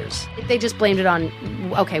losers. They just blamed it on,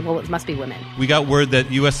 okay, well, it must be women. We got word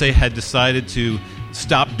that USA had decided to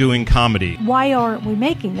stop doing comedy. Why aren't we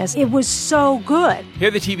making this? It was so good. Hear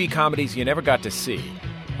the TV comedies you never got to see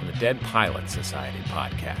on the Dead Pilot Society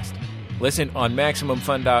podcast. Listen on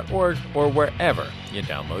MaximumFun.org or wherever you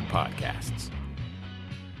download podcasts.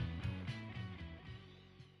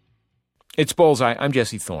 It's Bullseye. I'm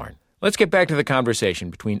Jesse Thorne. Let's get back to the conversation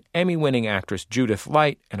between Emmy-winning actress Judith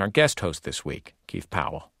Light and our guest host this week, Keith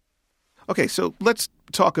Powell. Okay, so let's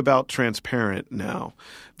talk about Transparent now.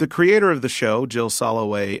 The creator of the show, Jill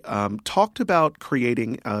Soloway, talked about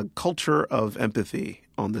creating a culture of empathy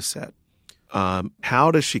on the set.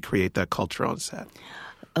 How does she create that culture on set?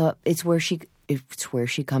 It's where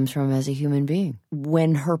she comes from as a human being.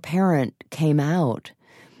 When her parent came out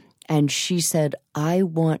and she said, I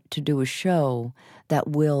want to do a show that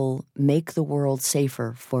will make the world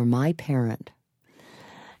safer for my parent.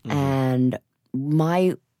 Mm-hmm. And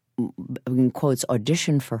my, in quotes,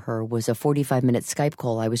 audition for her was a 45-minute Skype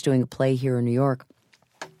call. I was doing a play here in New York,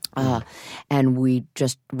 and we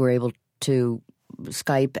just were able to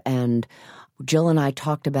Skype, and Jill and I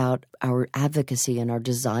talked about our advocacy and our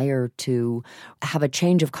desire to have a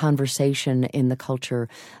change of conversation in the culture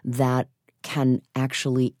that can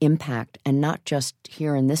actually impact, and not just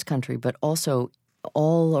here in this country, but also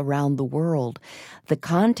all around the world. The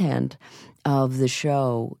content of the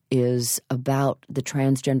show is about the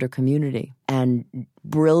transgender community, and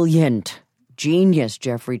brilliant, genius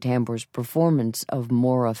Jeffrey Tambor's performance of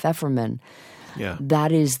Maura Pfefferman. Yeah.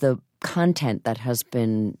 That is the content that has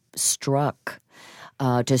been struck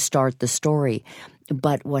to start the story.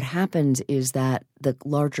 But what happens is that the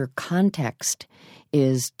larger context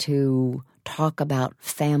is to talk about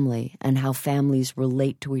family and how families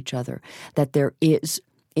relate to each other, that there is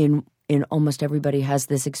in almost everybody has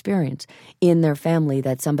this experience in their family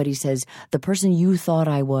that somebody says, the person you thought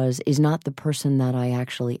I was is not the person that I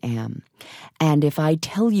actually am. And if I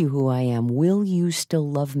tell you who I am, will you still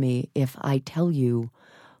love me if I tell you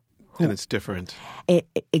who? And it's different.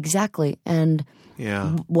 Exactly. And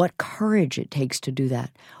yeah. What courage it takes to do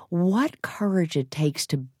that. What courage it takes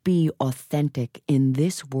to be authentic in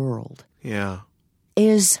this world. Yeah.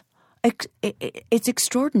 It's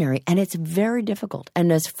extraordinary, and it's very difficult.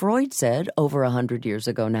 And as Freud said over 100 years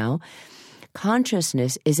ago now,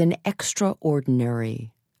 consciousness is an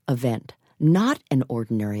extraordinary event, not an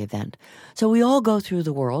ordinary event. So we all go through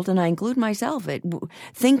the world, and I include myself,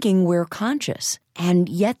 thinking we're conscious. And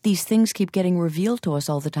yet these things keep getting revealed to us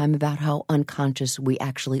all the time about how unconscious we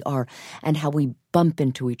actually are and how we bump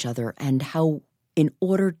into each other and how in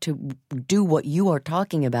order to do what you are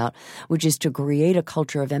talking about, which is to create a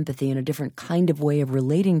culture of empathy and a different kind of way of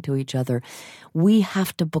relating to each other, we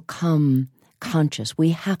have to become conscious. We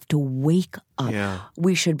have to wake up. Yeah.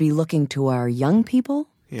 We should be looking to our young people.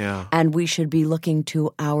 Yeah. And we should be looking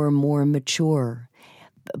to our more mature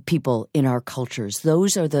people in our cultures.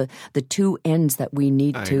 Those are the two ends that we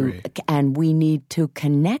need agree. And we need to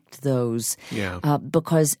connect those. Yeah.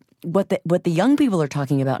 Because what the young people are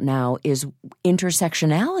talking about now is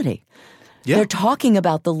intersectionality. Yeah. They're talking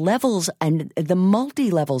about the levels and the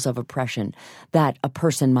multi-levels of oppression that a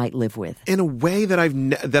person might live with. In a way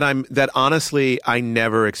that honestly I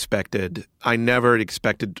never expected. I never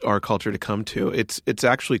expected our culture to come to. It's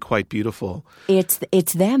actually quite beautiful. It's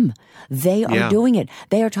them. They are doing it.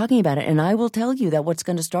 They are talking about it. And I will tell you that what's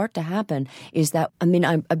going to start to happen is that, I mean,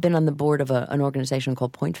 I've been on the board of an organization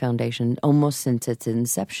called Point Foundation almost since its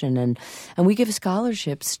inception. And we give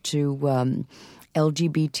scholarships to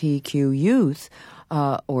LGBTQ youth,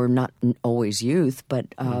 or not always youth, but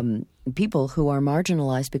people who are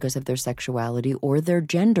marginalized because of their sexuality or their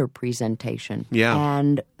gender presentation. Yeah.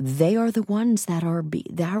 And they are the ones that our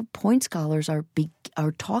Point scholars are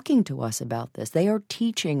talking to us about this. They are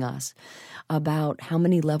teaching us about how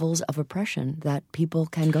many levels of oppression that people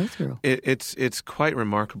can go through. It's quite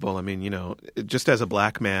remarkable. I mean, just as a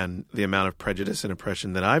black man, the amount of prejudice and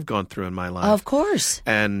oppression that I've gone through in my life. Of course.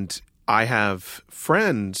 And I have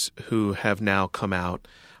friends who have now come out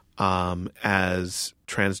as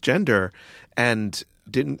transgender and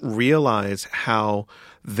didn't realize how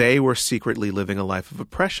they were secretly living a life of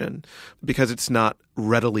oppression because it's not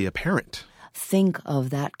readily apparent. Think of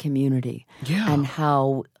that community and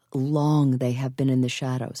how long they have been in the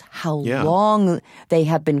shadows, how long they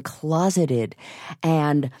have been closeted.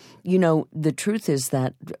 And, the truth is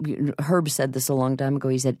that Herb said this a long time ago.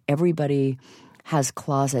 He said, everybody has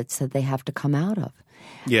closets that they have to come out of.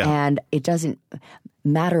 Yeah. And it doesn't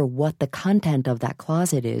matter what the content of that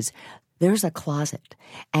closet is. There's a closet.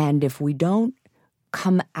 And if we don't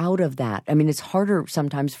come out of that, I mean, it's harder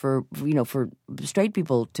sometimes for straight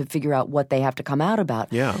people to figure out what they have to come out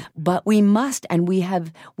about. Yeah. But we must, and we're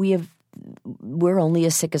only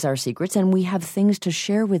as sick as our secrets, and we have things to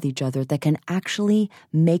share with each other that can actually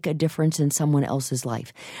make a difference in someone else's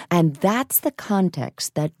life. And that's the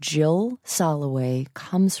context that Jill Soloway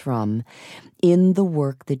comes from in the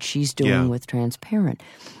work that she's doing with Transparent,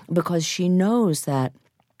 because she knows that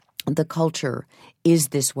the culture is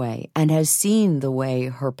this way and has seen the way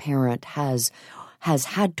her parent has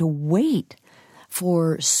had to wait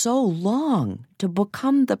for so long to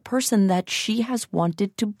become the person that she has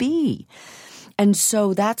wanted to be. And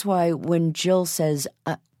so that's why when Jill says,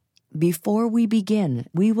 before we begin,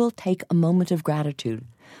 we will take a moment of gratitude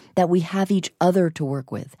that we have each other to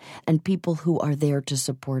work with and people who are there to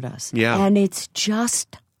support us. Yeah. And it's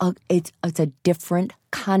just it's a different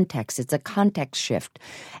context. It's a context shift.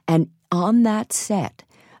 And on that set,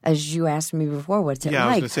 as you asked me before, what's it like? Yeah, I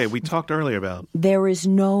was going to say, we talked earlier about. There is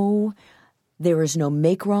no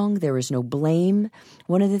make wrong. There is no blame.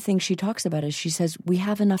 One of the things she talks about is she says, we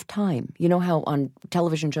have enough time. You know how on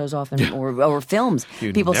television shows often or films,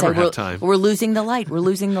 people say, we're losing the light. We're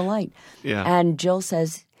losing the light. Yeah. And Jill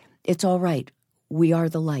says, it's all right. We are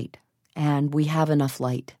the light and we have enough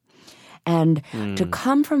light. And to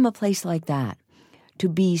come from a place like that,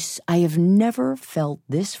 I have never felt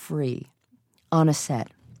this free on a set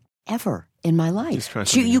ever in my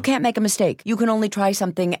life. You can't make a mistake. You can only try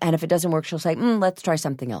something, and if it doesn't work, she'll say, let's try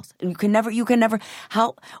something else. You can never,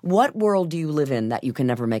 what world do you live in that you can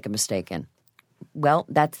never make a mistake in? Well,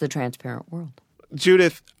 that's the transparent world.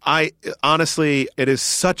 Judith, honestly, it is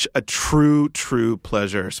such a true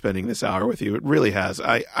pleasure spending this hour with you. It really has.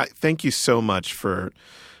 I thank you so much for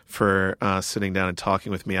sitting down and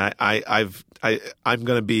talking with me. I'm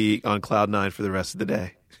going to be on cloud nine for the rest of the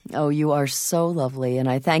day. Oh, you are so lovely, and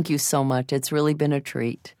I thank you so much. It's really been a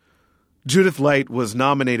treat. Judith Light was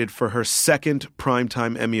nominated for her second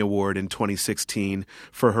Primetime Emmy Award in 2016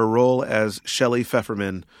 for her role as Shelley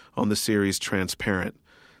Pfefferman on the series Transparent.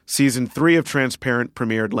 Season 3 of Transparent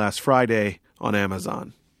premiered last Friday on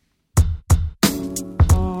Amazon.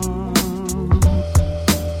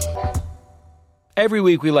 Every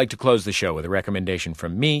week we like to close the show with a recommendation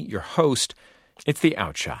from me, your host. It's the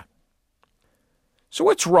Outshot. So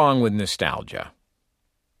what's wrong with nostalgia?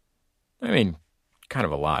 I mean, kind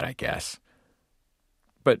of a lot, I guess.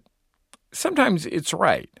 But sometimes it's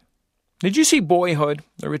right. Did you see Boyhood,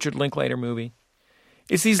 the Richard Linklater movie?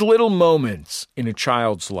 It's these little moments in a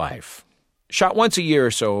child's life. Shot once a year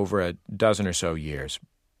or so over a dozen or so years.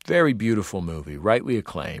 Very beautiful movie, rightly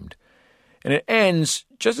acclaimed. And it ends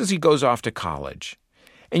just as he goes off to college.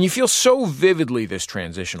 And you feel so vividly this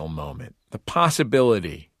transitional moment, the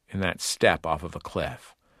possibility in that step off of a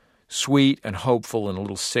cliff. Sweet and hopeful and a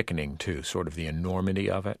little sickening, too, sort of the enormity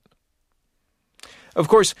of it. Of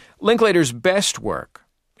course, Linklater's best work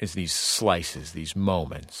is these slices, these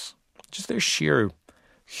moments, just their sheer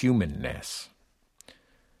humanness.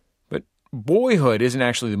 But Boyhood isn't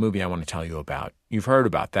actually the movie I want to tell you about. You've heard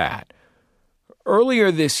about that. Earlier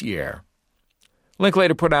this year,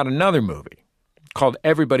 Linklater put out another movie called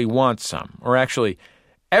Everybody Wants Some, or actually,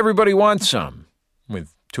 Everybody Wants Some,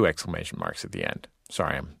 with 2 exclamation marks at the end.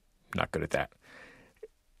 Sorry, I'm not good at that.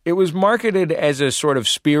 It was marketed as a sort of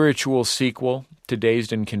spiritual sequel to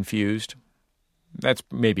Dazed and Confused. That's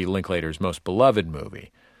maybe Linklater's most beloved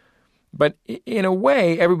movie. But in a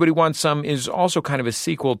way, Everybody Wants Some is also kind of a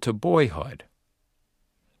sequel to Boyhood.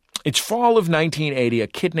 It's fall of 1980. A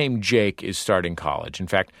kid named Jake is starting college. In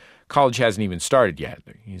fact, college hasn't even started yet.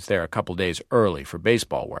 He's there a couple days early for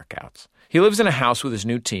baseball workouts. He lives in a house with his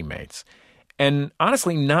new teammates. And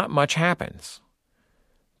honestly, not much happens.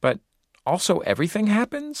 But also everything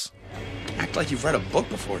happens. Act like you've read a book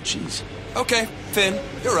before, jeez. Okay, Finn,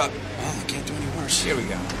 you're up. Oh, I can't do any worse. Here we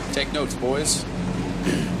go. Take notes, boys.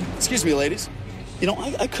 Excuse me, ladies. You know,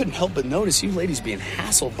 I couldn't help but notice you ladies being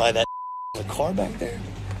hassled by that the car back there.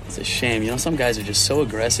 It's a shame. You know, some guys are just so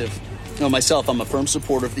aggressive. You know, myself, I'm a firm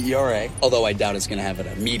supporter of the ERA, although I doubt it's going to have an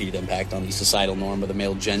immediate impact on the societal norm of the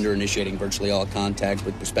male gender initiating virtually all contact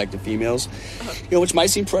with prospective females. You know, which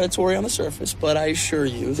might seem predatory on the surface, but I assure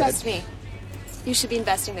you that... Trust me. You should be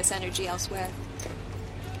investing this energy elsewhere.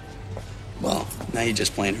 Well, now you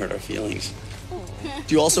just plain hurt our feelings.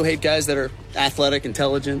 Do you also hate guys that are athletic,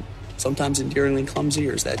 intelligent, sometimes endearingly clumsy,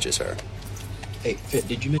 or is that just her? Hey, Fit,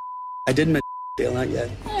 did you miss... I didn't miss Dale, not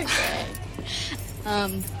yet. Okay.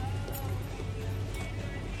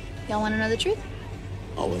 Y'all want to know the truth?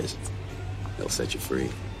 Always. They'll set you free.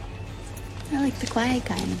 I like the quiet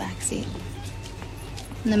guy in the back seat.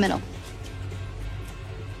 In the middle.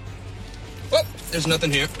 Well, there's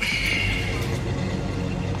nothing here.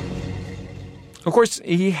 Of course,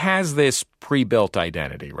 he has this pre-built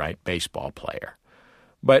identity, right? Baseball player.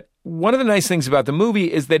 But one of the nice things about the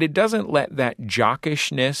movie is that it doesn't let that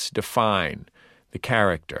jockishness define the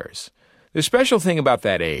characters. The special thing about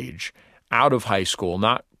that age, out of high school,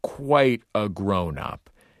 not quite a grown-up,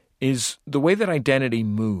 is the way that identity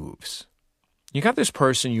moves. You got this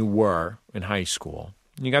person you were in high school.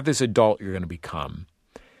 You got this adult you're going to become.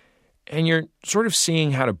 And you're sort of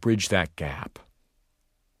seeing how to bridge that gap.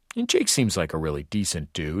 And Jake seems like a really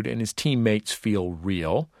decent dude, and his teammates feel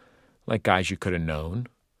real, like guys you could have known.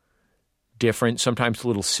 Different, sometimes a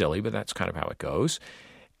little silly, but that's kind of how it goes.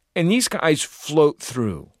 And these guys float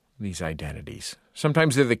through these identities.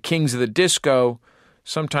 Sometimes they're the kings of the disco.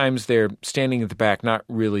 Sometimes they're standing at the back, not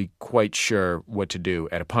really quite sure what to do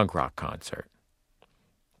at a punk rock concert.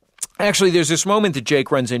 Actually, there's this moment that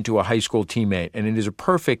Jake runs into a high school teammate, and it is a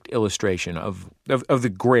perfect illustration of the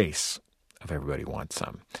grace of Everybody Wants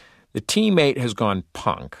Some. The teammate has gone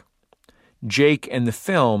punk. Jake and the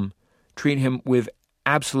film treat him with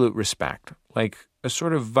absolute respect, like a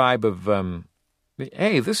sort of vibe of,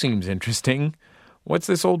 hey, this seems interesting. What's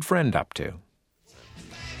this old friend up to?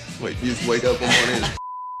 Wait, you just wake up one morning and...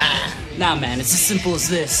 Nah, man, it's as simple as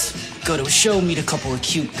this. Go to a show, meet a couple of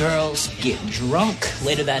cute girls, get drunk.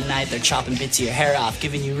 Later that night, they're chopping bits of your hair off,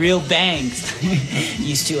 giving you real bangs.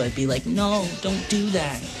 Used to, I'd be like, no, don't do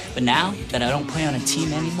that. But now that I don't play on a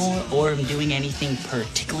team anymore or am doing anything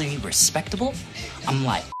particularly respectable, I'm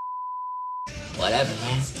like, whatever,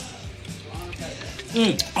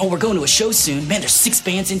 man. Oh, we're going to a show soon. Man, there's 6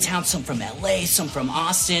 bands in town, some from LA, some from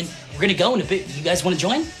Austin. We're going to go in a bit. You guys want to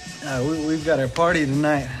join? We've got our party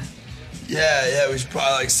tonight. Yeah, we should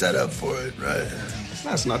probably, set up for it, right?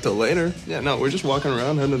 That's not till later. Yeah, no, we're just walking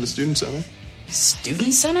around, heading to the student center.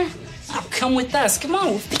 Student center? Oh, come with us. Come on,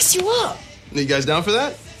 we'll fix you up. You guys down for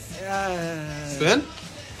that? Ben?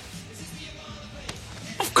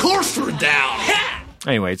 threw it down.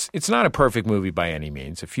 Anyway, it's not a perfect movie by any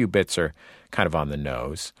means. A few bits are kind of on the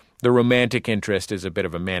nose. The romantic interest is a bit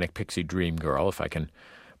of a manic pixie dream girl, if I can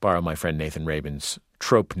borrow my friend Nathan Rabin's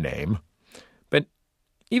trope name. But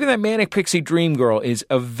even that manic pixie dream girl is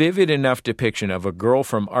a vivid enough depiction of a girl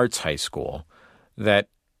from arts high school that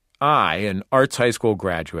I, an arts high school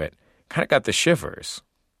graduate, kind of got the shivers.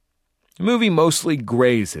 The movie mostly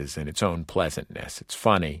grazes in its own pleasantness. It's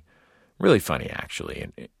funny, really funny actually,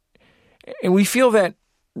 and we feel that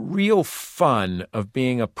real fun of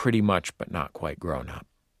being a pretty much but not quite grown up.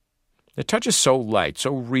 The touch is so light,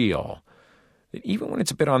 so real, that even when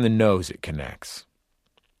it's a bit on the nose, it connects.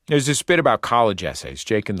 There's this bit about college essays.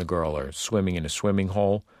 Jake and the girl are swimming in a swimming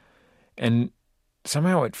hole, and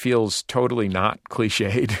somehow it feels totally not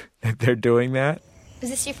cliched that they're doing that. Was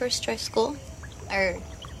this your first choice school? Or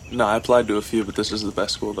No, I applied to a few, but this is the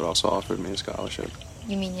best school that also offered me a scholarship.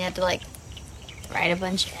 you mean you had to, write a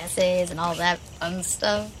bunch of essays and all that fun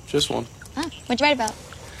stuff? Just one. Huh, what'd you write about?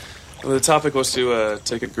 Well, the topic was to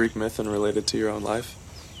take a Greek myth and relate it to your own life.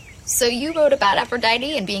 So you wrote about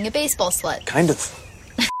Aphrodite and being a baseball slut. Kind of.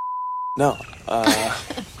 No.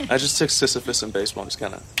 I just took Sisyphus and baseball and just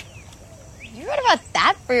kind of... You wrote about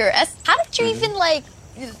that for your essay? How did you even,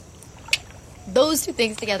 those two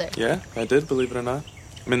things together? Yeah, I did, believe it or not.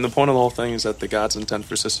 I mean, the point of the whole thing is that the gods intend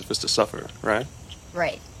for Sisyphus to suffer, right?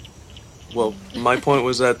 Right. Well, my point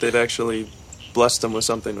was that they'd actually blessed him with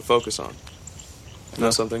something to focus on.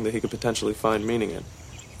 Not something that he could potentially find meaning in.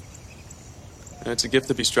 And it's a gift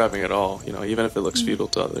to be striving at all, even if it looks futile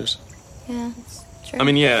to others. Yeah, that's true. I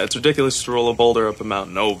mean, yeah, it's ridiculous to roll a boulder up a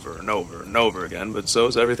mountain over and over and over again, but so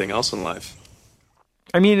is everything else in life.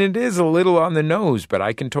 I mean, it is a little on the nose, but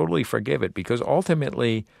I can totally forgive it because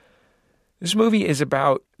ultimately this movie is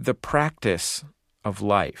about the practice of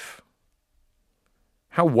life.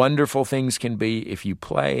 How wonderful things can be if you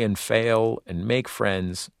play and fail and make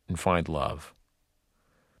friends and find love.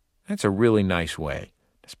 That's a really nice way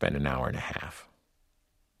to spend an hour and a half.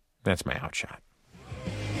 That's my outshot.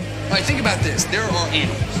 All right, think about this. There are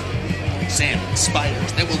animals, salmon,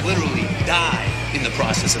 spiders, that will literally die in the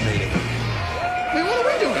process of mating. I mean, what are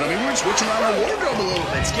we doing? I mean, we're switching around the wardrobe a little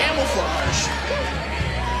bit. It's camouflage.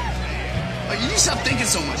 You need to stop thinking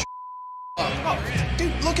so much. Oh,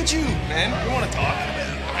 dude, look at you, man. You want to talk?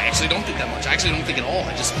 I actually don't think that much. I actually don't think at all.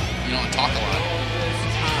 I just, I talk a lot.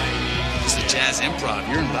 It's the jazz improv.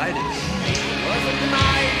 You're invited.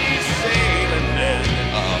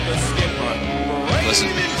 Listen.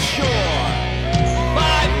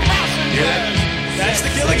 Yeah. That's the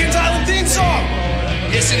Gilligan's Island theme song.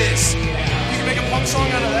 Yes, it is. You can make a punk song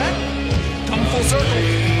out of that. Come full circle.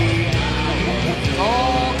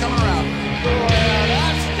 All coming around.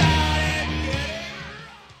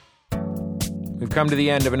 We've come to the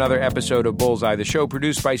end of another episode of Bullseye, the show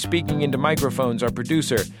produced by Speaking Into Microphones. Our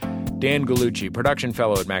producer, Dan Gallucci, production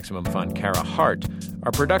fellow at Maximum Fun, Kara Hart.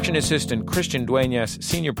 Our production assistant, Christian Duenas.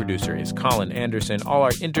 Senior producer is Colin Anderson. All our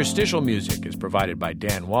interstitial music is provided by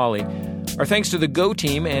Dan Wally. Our thanks to the Go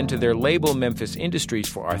Team and to their label, Memphis Industries,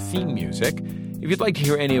 for our theme music. If you'd like to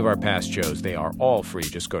hear any of our past shows, they are all free.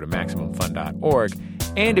 Just go to MaximumFun.org.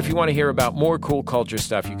 And if you want to hear about more cool culture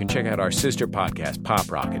stuff, you can check out our sister podcast,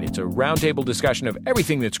 Pop Rocket. It's a roundtable discussion of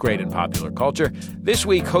everything that's great in popular culture. This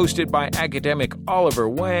week, hosted by academic Oliver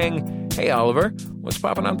Wang. Hey, Oliver, what's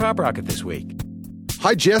popping on Pop Rocket this week?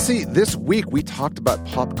 Hi, Jesse. This week, we talked about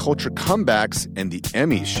pop culture comebacks and the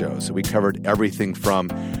Emmys show. So we covered everything from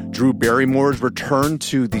Drew Barrymore's return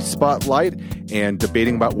to the spotlight and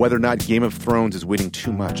debating about whether or not Game of Thrones is winning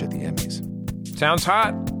too much at the Emmys. Sounds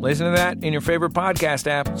hot. Listen to that in your favorite podcast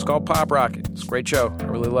app. It's called Pop Rocket. It's a great show. I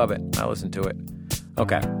really love it. I listen to it.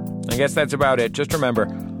 Okay, I guess that's about it. Just remember,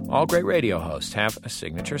 all great radio hosts have a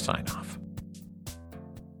signature sign-off.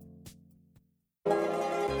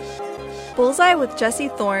 Bullseye with Jesse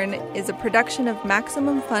Thorne is a production of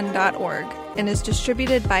MaximumFun.org and is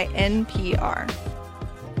distributed by NPR.